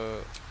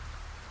 so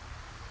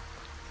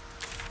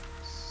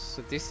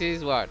this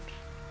is what?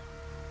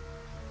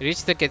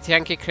 Reach the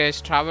Githyanki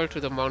crest, travel to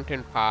the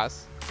mountain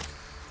pass.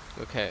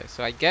 Okay,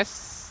 so I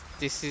guess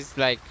this is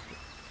like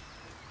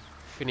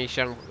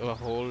finishing the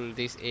whole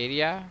this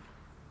area.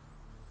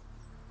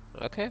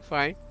 Okay,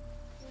 fine.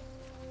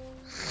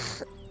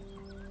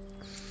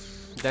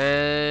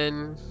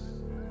 Then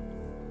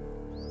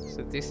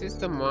so this is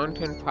the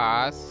mountain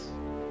pass.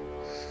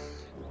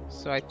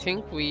 So I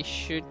think we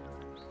should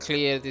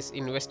clear this,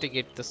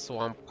 investigate the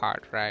swamp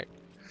part, right?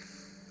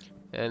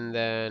 And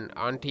then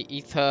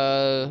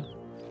anti-ether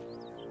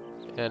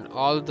and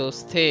all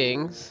those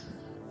things.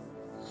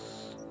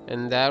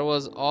 And there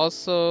was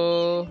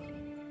also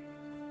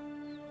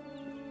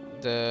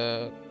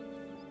the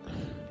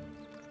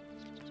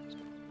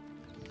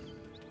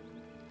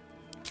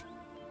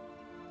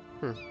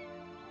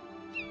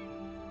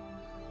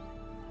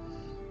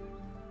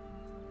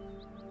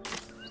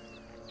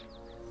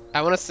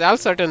I want to sell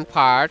certain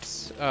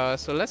parts,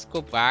 so let's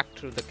go back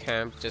to the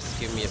camp. Just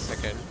give me a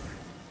second.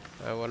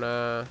 I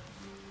wanna...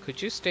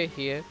 Could you stay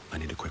here? I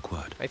need a quick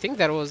word. I think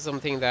there was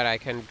something that I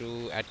can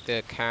do at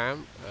the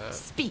camp.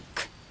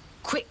 Speak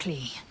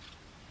quickly.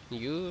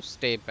 You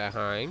stay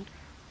behind.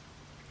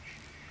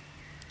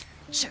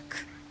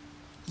 Check.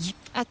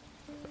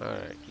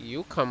 Alright,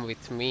 you come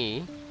with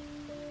me.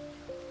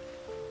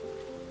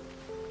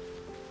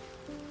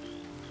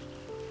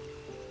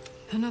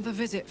 Another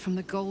visit from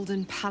the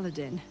Golden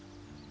Paladin.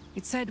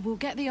 It said we'll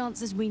get the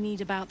answers we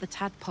need about the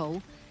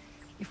tadpole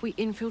if we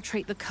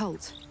infiltrate the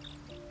cult.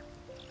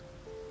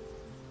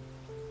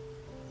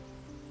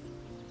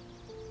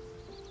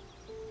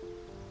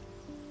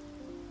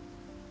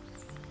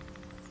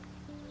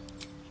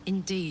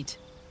 Indeed.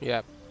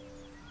 Yep.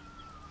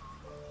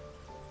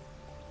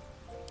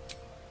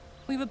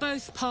 We were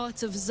both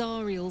part of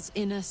Zariel's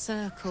inner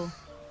circle.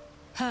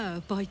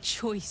 Her by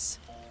choice,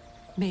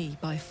 me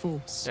by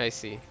force. I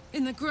see.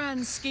 In the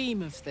grand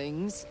scheme of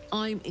things,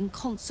 I'm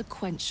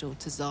inconsequential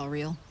to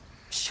Zariel.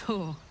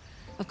 Sure,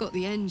 I've got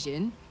the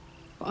engine,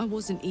 but I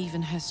wasn't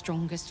even her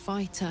strongest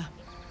fighter.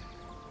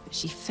 But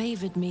she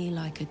favored me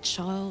like a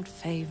child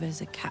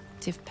favors a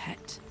captive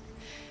pet.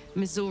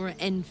 Mizora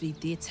envied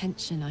the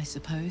attention, I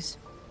suppose.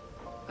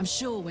 I'm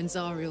sure when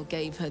Zariel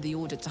gave her the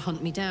order to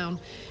hunt me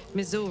down,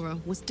 Mizora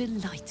was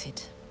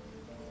delighted.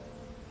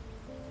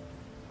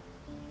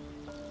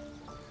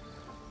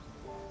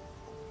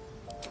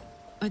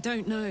 I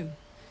don't know.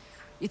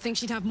 You'd think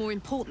she'd have more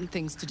important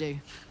things to do.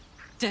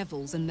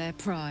 Devils and their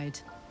pride.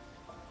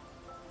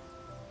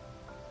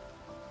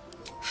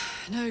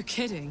 No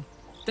kidding.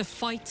 The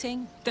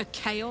fighting, the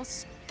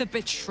chaos, the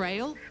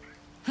betrayal.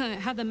 It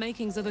had the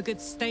makings of a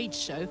good stage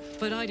show,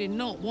 but I did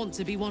not want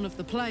to be one of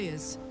the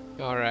players.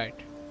 All right.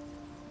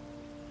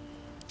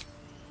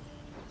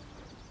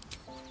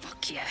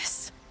 Fuck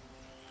yes.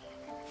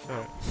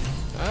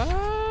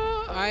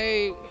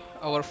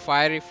 Our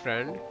fiery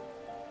friend.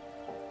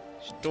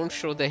 Don't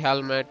show the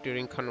helmet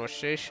during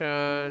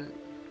conversation.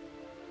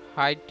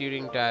 Hide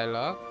during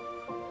dialogue.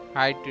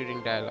 Hide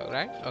during dialogue,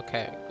 right?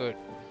 Okay, good.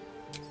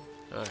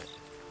 Alright.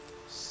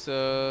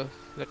 So,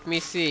 let me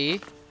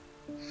see.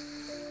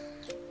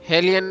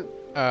 Hellion,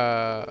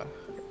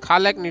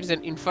 Karlach needs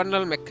an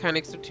infernal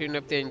mechanics to tune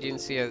up the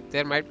engines here.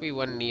 There might be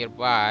one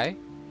nearby.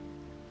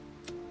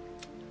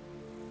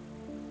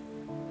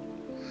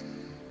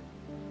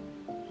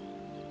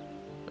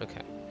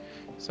 Okay.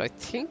 So I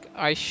think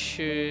I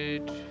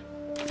should...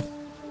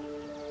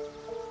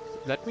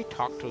 Let me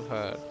talk to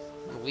her.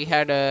 We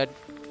had an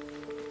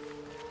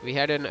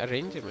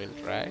arrangement,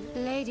 right?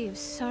 Lady of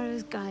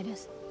Sorrows, guide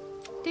us.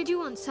 Did you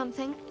want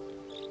something?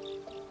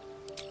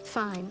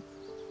 Fine.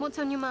 What's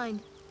on your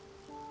mind?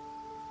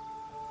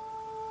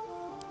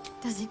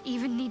 Does it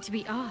even need to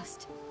be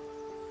asked?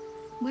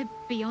 We're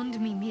beyond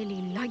me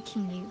merely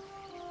liking you.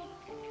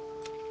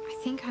 I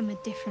think I'm a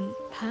different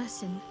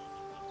person,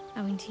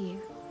 owing to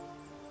you.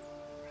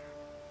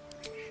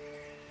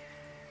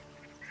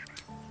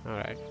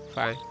 Alright,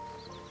 fine.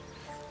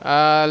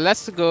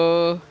 Let's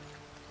go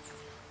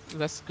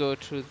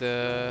to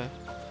the...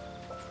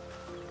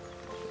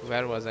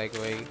 Where was I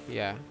going?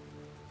 Yeah.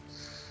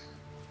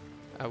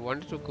 I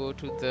wanted to go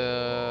to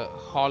the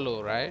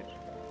hollow, right?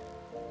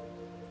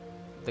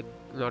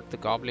 Not the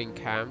goblin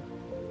camp.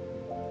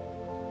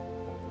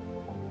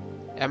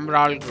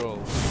 Emerald Grove,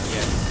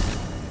 yes.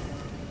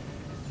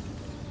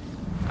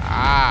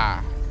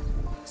 Ah!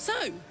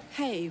 So,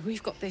 hey,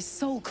 we've got this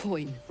soul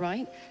coin,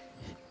 right?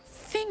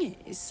 Thing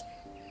is,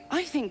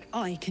 I think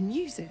I can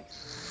use it.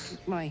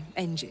 My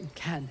engine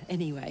can,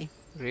 anyway.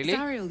 Really?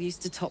 Zariel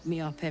used to top me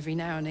up every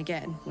now and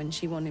again when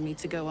she wanted me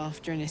to go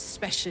after an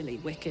especially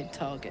wicked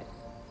target.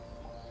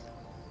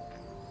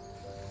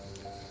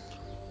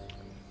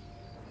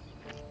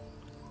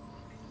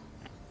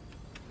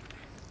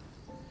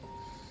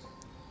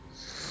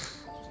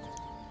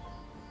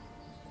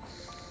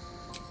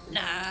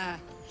 Nah,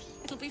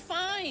 it'll be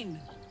fine.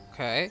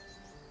 Okay.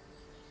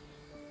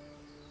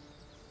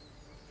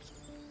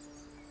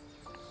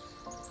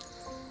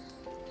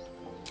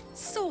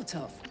 Sort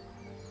of.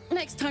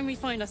 Next time we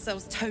find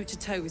ourselves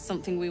toe-to-toe with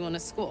something we want to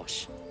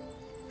squash,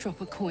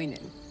 drop a coin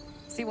in.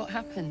 See what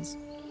happens.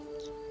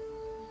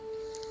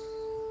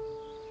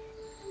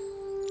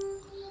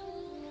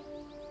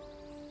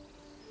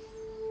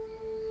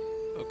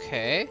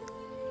 Okay.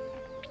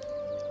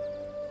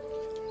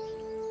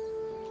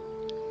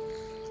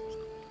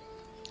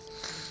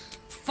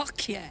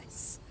 Fuck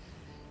yes.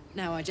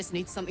 Now I just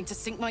need something to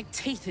sink my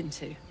teeth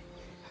into.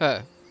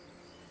 Huh.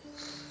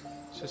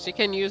 So she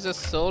can use a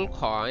soul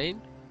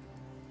coin.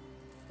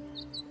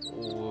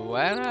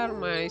 Where are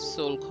my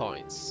soul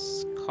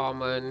coins?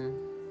 Common.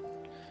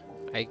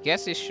 I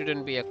guess it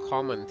shouldn't be a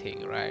common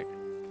thing, right?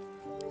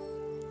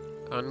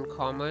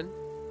 Uncommon?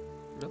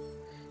 No.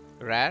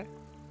 Rare?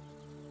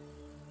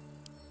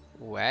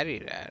 Very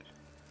rare.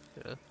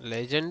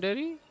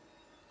 Legendary?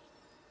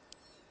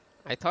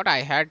 I thought I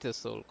had the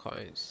soul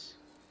coins.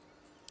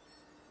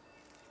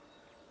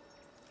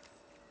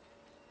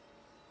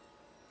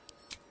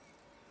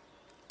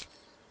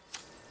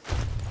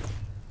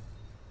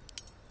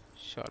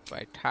 Sort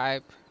by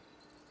type.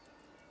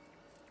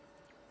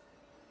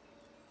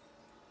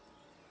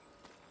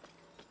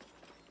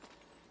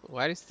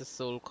 Where is the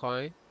soul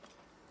coin?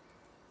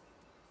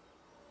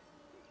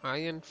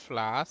 Iron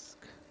flask.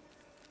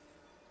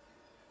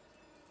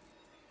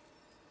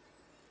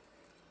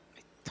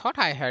 I thought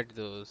I had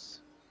those.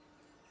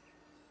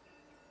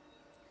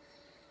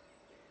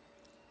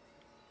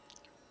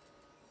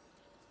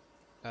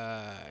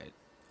 Uh,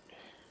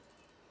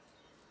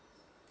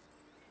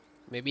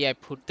 maybe I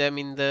put them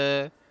in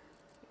the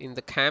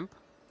camp.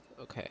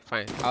 Okay,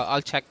 fine.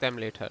 I'll check them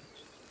later.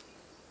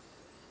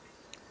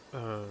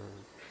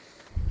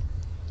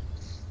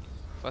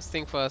 First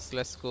thing first,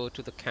 let's go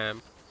to the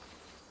camp.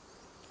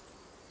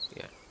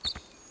 Yeah.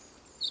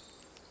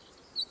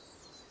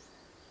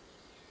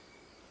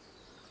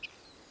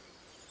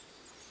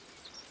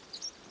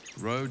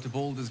 Road to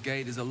Baldur's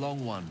Gate is a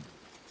long one.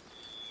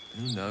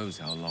 Who knows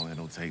how long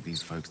it'll take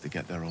these folks to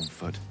get there on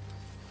foot.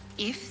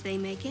 If they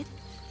make it.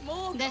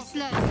 They're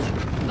slow,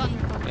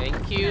 vulnerable.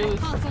 Thank you.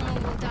 Half or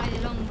more will die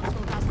along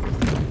before battle.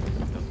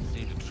 Don't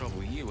need to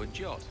trouble you a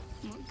jot.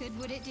 What good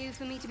would it do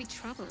for me to be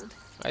troubled?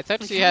 I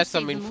thought she has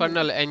some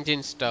infernal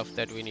engine stuff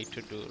that we need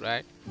to do,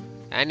 right?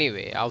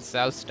 Anyway, I'll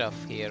sell stuff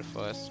here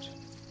first.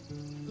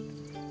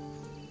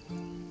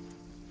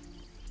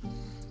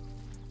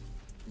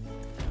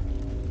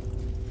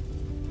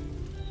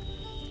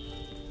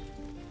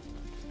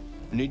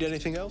 Need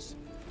anything else?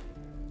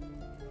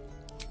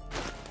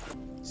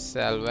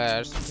 Sell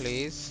wares,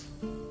 please.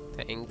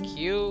 Thank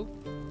you.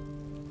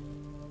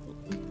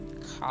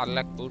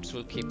 Karlach boots,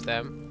 will keep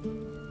them.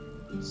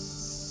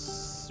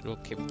 We'll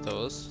keep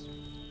those.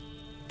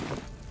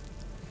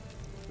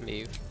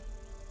 Leave.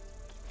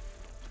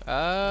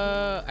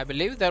 I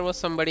believe there was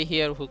somebody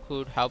here who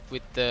could help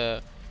with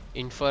the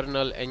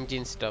infernal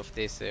engine stuff,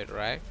 they said,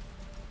 right?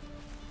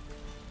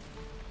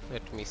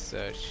 Let me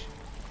search.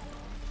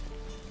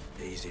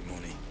 Easy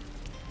money.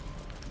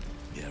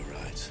 Yeah,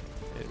 right.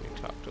 Let me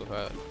talk to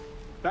her.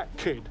 That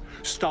kid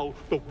stole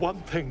the one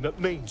thing that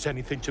means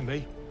anything to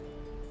me.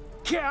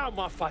 Get out of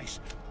my face!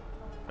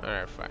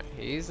 Alright, fine.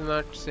 He's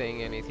not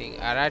saying anything.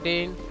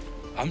 Aradin?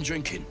 I'm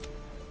drinking.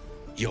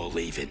 You're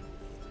leaving.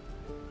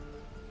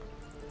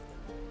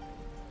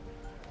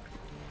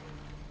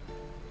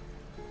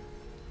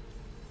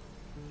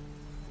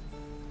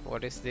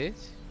 What is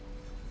this?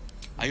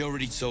 I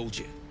already told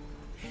you.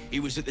 He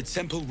was at the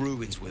temple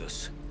ruins with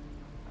us.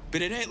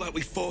 But it ain't like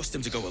we forced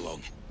him to go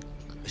along.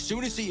 As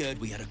soon as he heard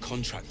we had a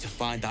contract to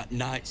find that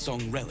Night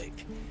Song relic,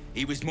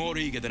 he was more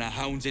eager than a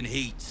hound in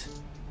heat.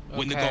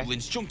 When the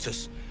goblins jumped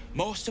us,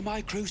 most of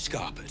my crew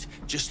scarpered,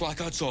 just like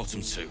I taught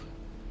them to.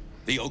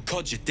 The old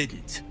codger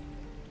didn't.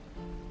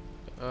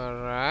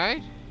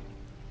 Alright.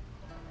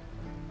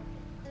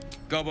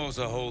 Gobbo's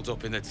are holed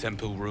up in the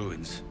temple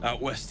ruins,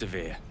 out west of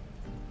here.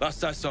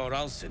 Last I saw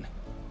Alcin,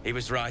 he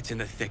was right in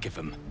the thick of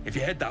them. If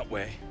you head that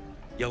way,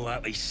 you'll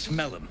likely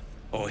smell them,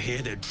 or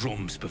hear their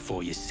drums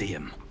before you see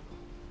them.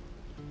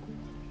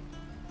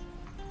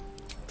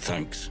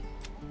 Thanks.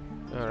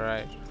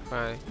 Alright,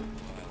 fine.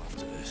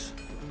 After this.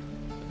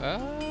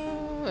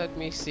 Let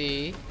me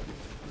see.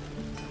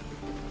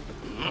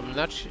 I'm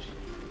not sure.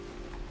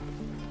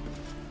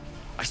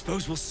 I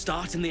suppose we'll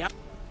start in the...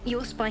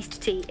 Your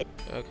spiced tea.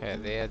 Okay,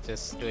 they are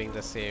just doing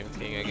the same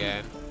thing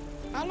again.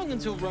 How long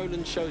until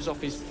Roland shows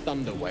off his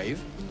thunder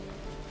wave?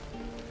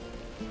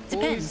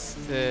 Depends.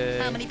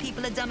 How many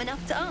people are dumb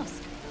enough to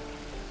ask?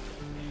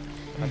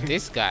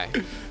 This guy.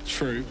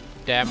 True.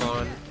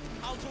 Damon.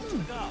 I'll talk to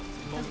the guards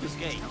at Baldur's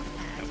Gate.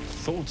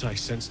 Thought I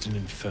sensed an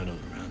infernal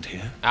around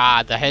here.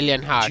 Ah, the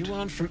Hellion Heart. You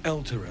aren't from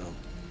Elturel.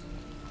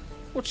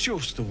 What's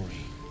your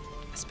story?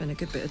 I spent a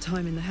good bit of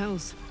time in the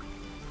Hells.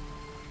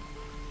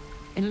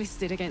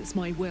 Enlisted against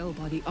my will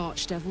by the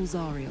Archdevil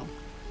Zariel.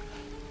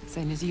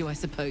 Same as you, I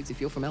suppose,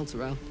 if you're from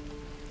Elturel.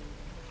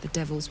 The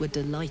devils were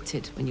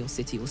delighted when your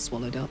city was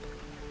swallowed up.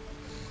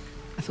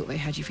 I thought they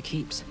had you for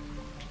keeps.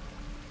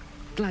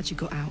 Glad you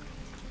got out.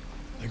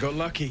 I got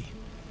lucky.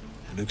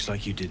 It looks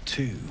like you did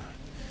too.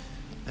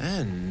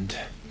 And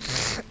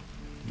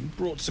you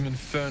brought some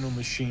infernal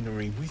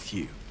machinery with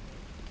you.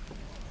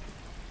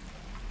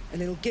 A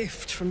little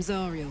gift from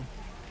Zariel.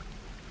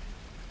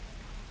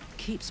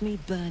 Keeps me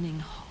burning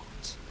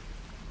hot.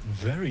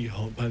 Very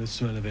hot by the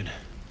smell of it.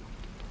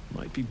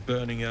 Might be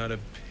burning out a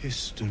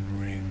piston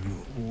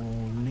ring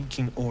or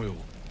leaking oil.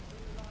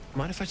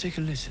 Mind if I take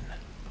a listen?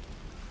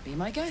 Be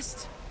my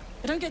guest.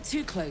 But don't get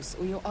too close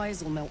or your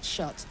eyes will melt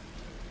shut.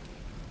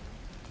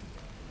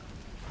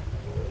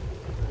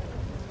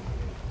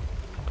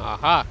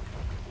 Aha.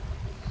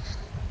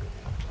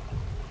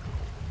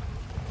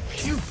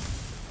 Phew!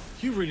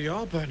 You really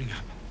are burning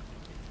up.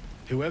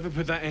 Whoever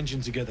put that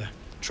engine together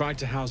tried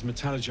to house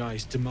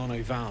metallurgized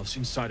Demono valves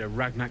inside a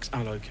Ragnak's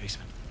alloy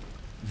casement.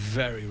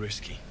 Very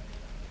risky.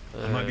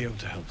 I might be able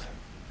to help.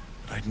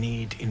 But I'd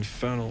need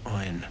infernal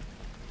iron.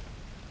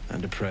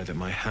 And a prayer that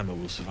my hammer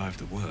will survive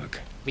the work.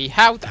 We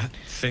have that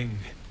thing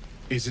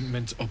isn't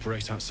meant to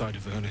operate outside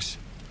of Avernus.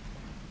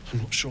 I'm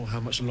not sure how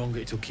much longer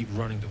it'll keep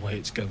running the way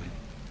it's going.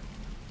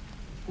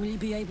 Will you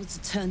be able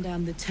to turn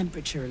down the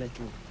temperature a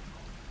little?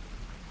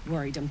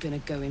 Worried I'm gonna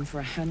go in for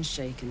a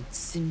handshake and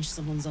singe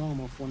someone's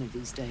arm off one of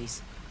these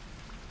days.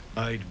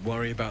 I'd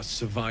worry about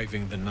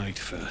surviving the night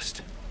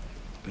first.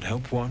 But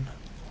help one,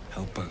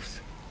 help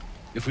both.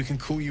 If we can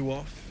cool you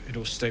off,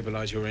 it'll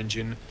stabilize your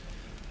engine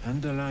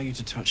and allow you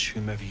to touch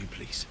whomever you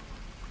please.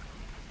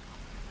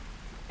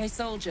 Hey,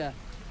 soldier.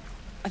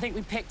 I think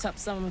we picked up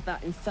some of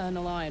that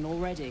infernal iron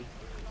already.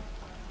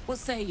 What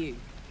say you?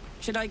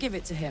 Should I give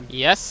it to him?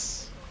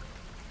 Yes.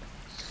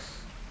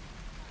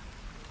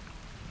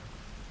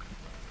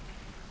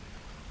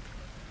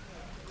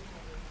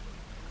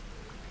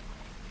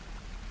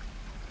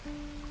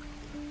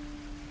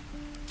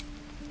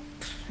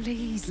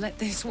 Please let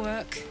this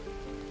work.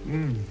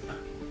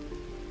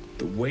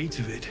 The weight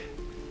of it.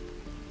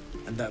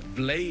 And that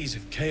blaze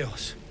of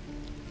chaos.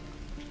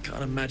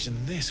 Can't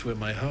imagine this where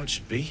my heart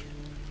should be.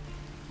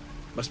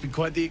 Must be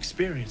quite the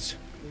experience.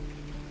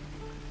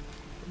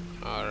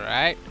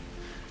 Alright.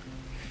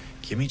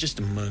 Give me just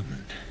a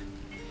moment.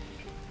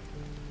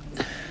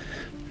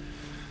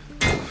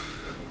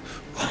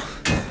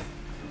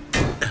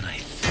 And I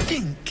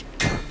think...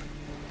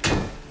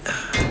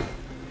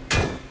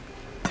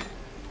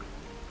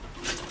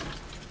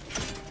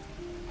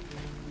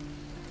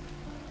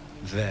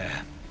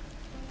 There.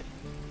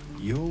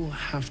 You'll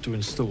have to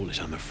install it,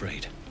 I'm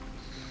afraid.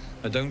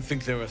 I don't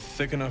think there are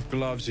thick enough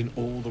gloves in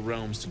all the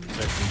realms to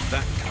protect from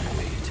that kind of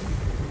heat.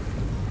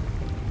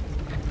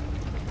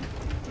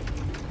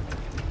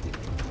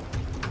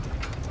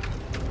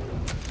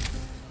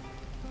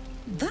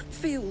 That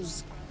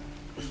feels...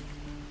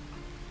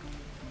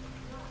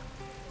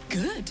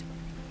 good.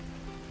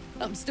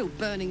 I'm still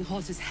burning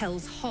hot as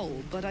hell's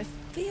hole, but I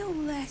feel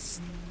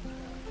less...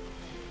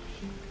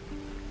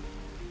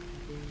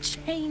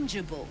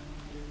 changeable.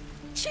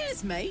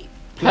 Cheers, mate.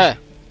 Huh.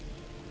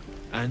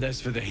 And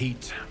as for the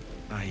heat,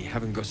 I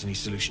haven't got any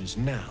solutions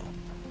now,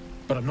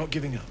 but I'm not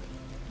giving up.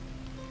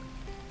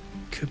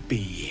 Could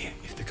be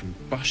if the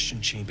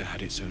combustion chamber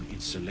had its own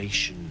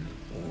insulation,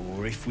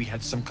 or if we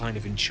had some kind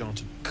of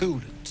enchanted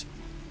coolant.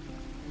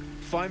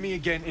 Find me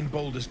again in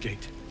Baldur's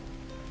Gate.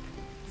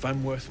 If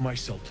I'm worth my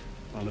salt,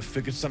 I'll have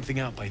figured something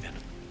out by then.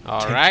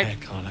 All Take right.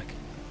 care, Karlach.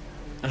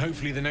 And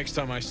hopefully the next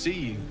time I see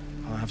you,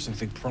 I'll have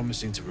something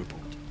promising to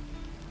report.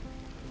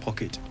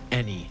 Pocket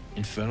any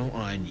infernal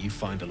iron you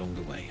find along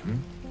the way,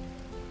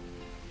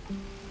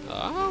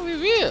 Oh, we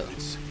will.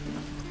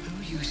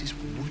 Who uses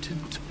wooden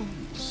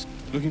tools?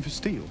 Looking for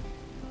steel?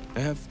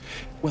 I have,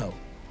 well,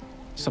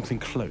 something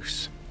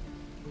close.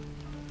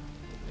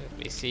 Let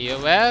me see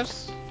your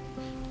wares.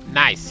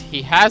 Nice.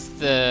 He has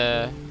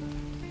the...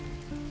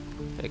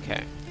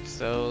 Okay.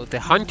 So, the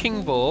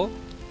hunting bow.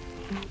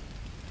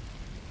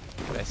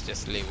 Let's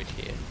just leave it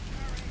here.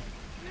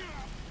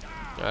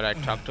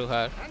 Alright, talk to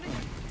her.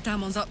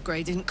 Damon's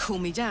upgrade didn't cool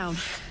me down,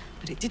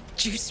 but it did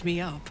juice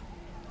me up.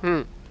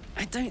 I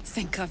don't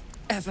think I've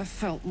ever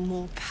felt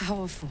more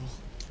powerful.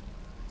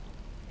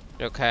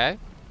 Okay.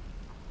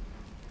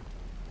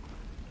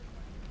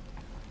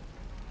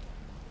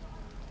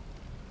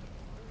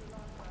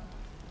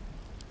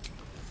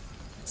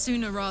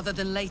 Sooner rather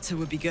than later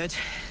would be good.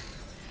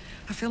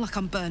 I feel like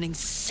I'm burning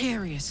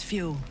serious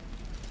fuel.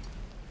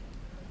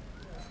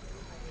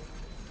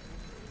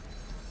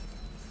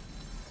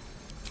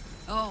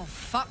 Oh,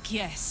 fuck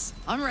yes.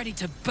 I'm ready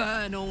to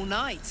burn all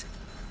night.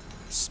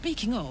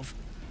 Speaking of,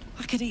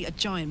 I could eat a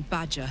giant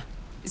badger.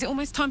 Is it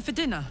almost time for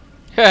dinner?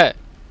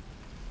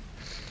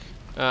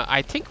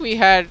 I think we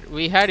had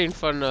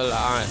infernal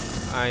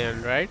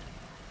iron, right?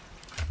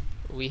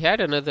 We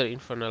had another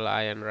infernal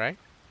iron, right?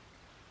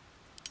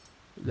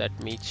 Let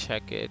me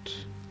check it.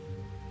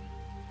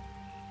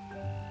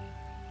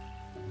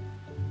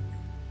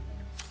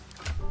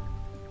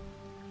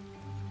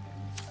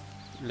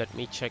 Let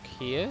me check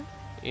here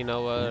in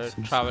our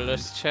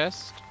traveler's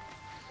chest.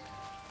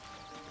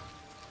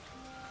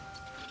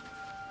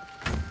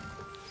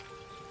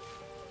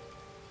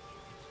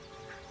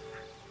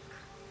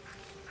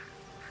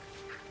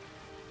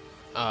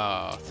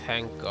 Oh,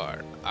 thank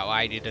God.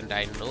 Why didn't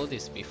I know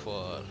this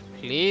before?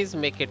 Please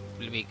make it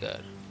bigger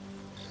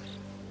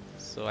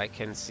so I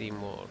can see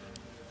more.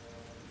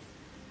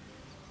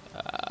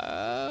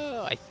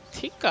 I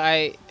think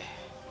I'm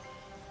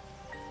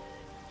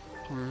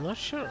not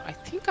sure. I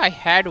think I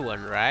had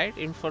one, right?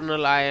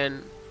 Infernal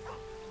Iron.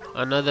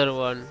 Another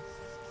one.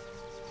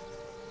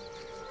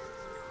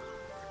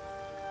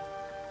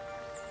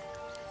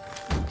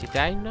 Did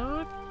I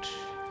not?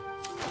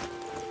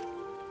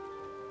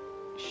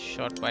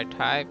 Shot by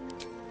type.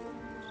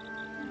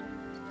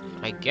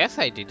 I guess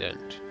I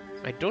didn't.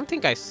 I don't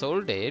think I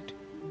sold it.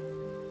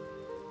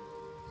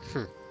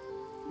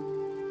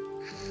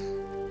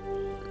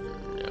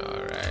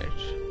 Alright.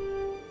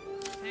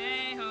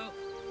 Hey ho.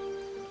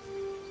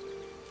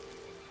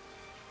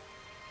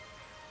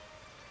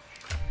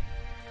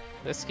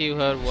 Let's give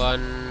her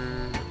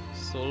one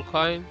soul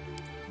coin.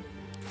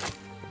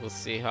 We'll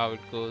see how it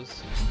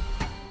goes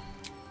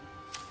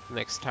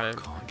next time.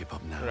 Can't give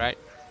up now. Right?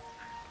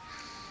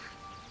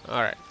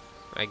 Alright.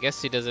 I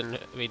guess we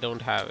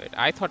don't have it.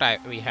 I thought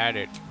we had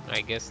it.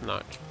 I guess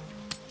not.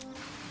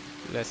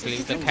 Let's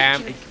leave the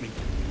camp.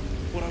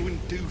 What I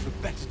wouldn't do for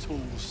better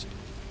tools.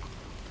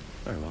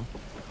 Very well.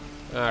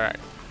 Alright.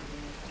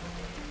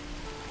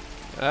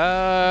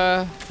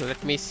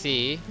 Let me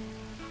see.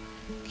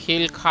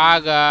 Kill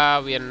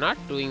Kaga. We are not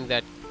doing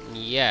that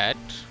yet.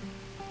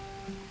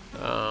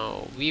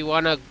 We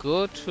wanna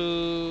go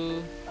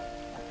to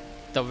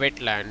the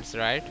wetlands,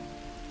 right?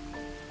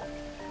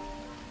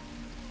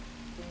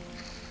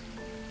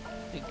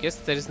 I guess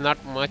there is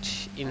not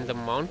much in the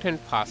mountain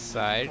pass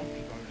side.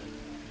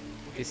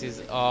 This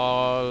is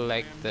all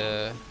like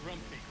the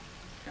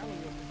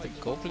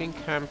goblin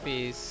camp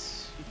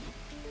is.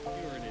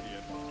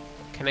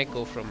 Can I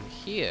go from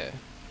here?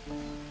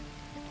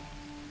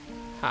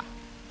 Ha.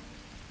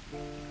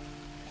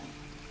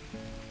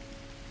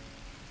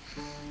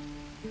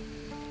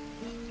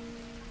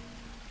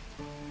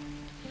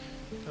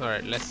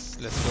 Alright, let's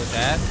go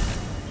there.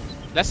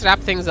 Let's wrap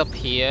things up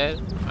here.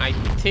 I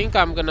think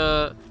I'm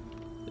gonna,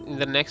 in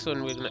the next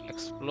one, we're gonna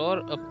explore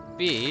a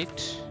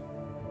bit.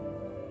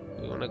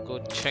 We wanna go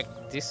check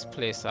this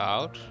place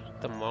out,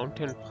 the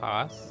mountain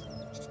pass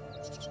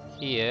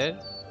here,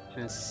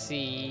 and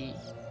see.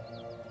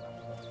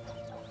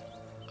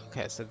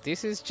 Okay, so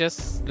this is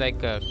just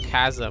like a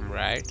chasm,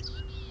 right?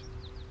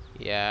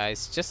 Yeah,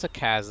 it's just a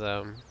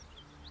chasm.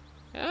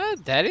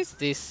 There is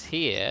this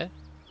here,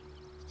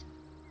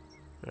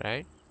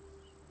 right?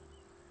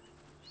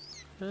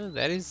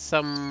 There is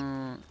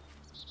something.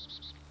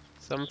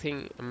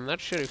 I'm not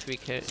sure if we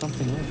can.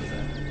 Something over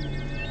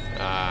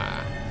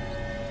there.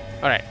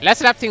 Alright,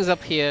 let's wrap things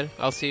up here.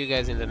 I'll see you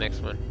guys in the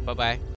next one. Bye bye.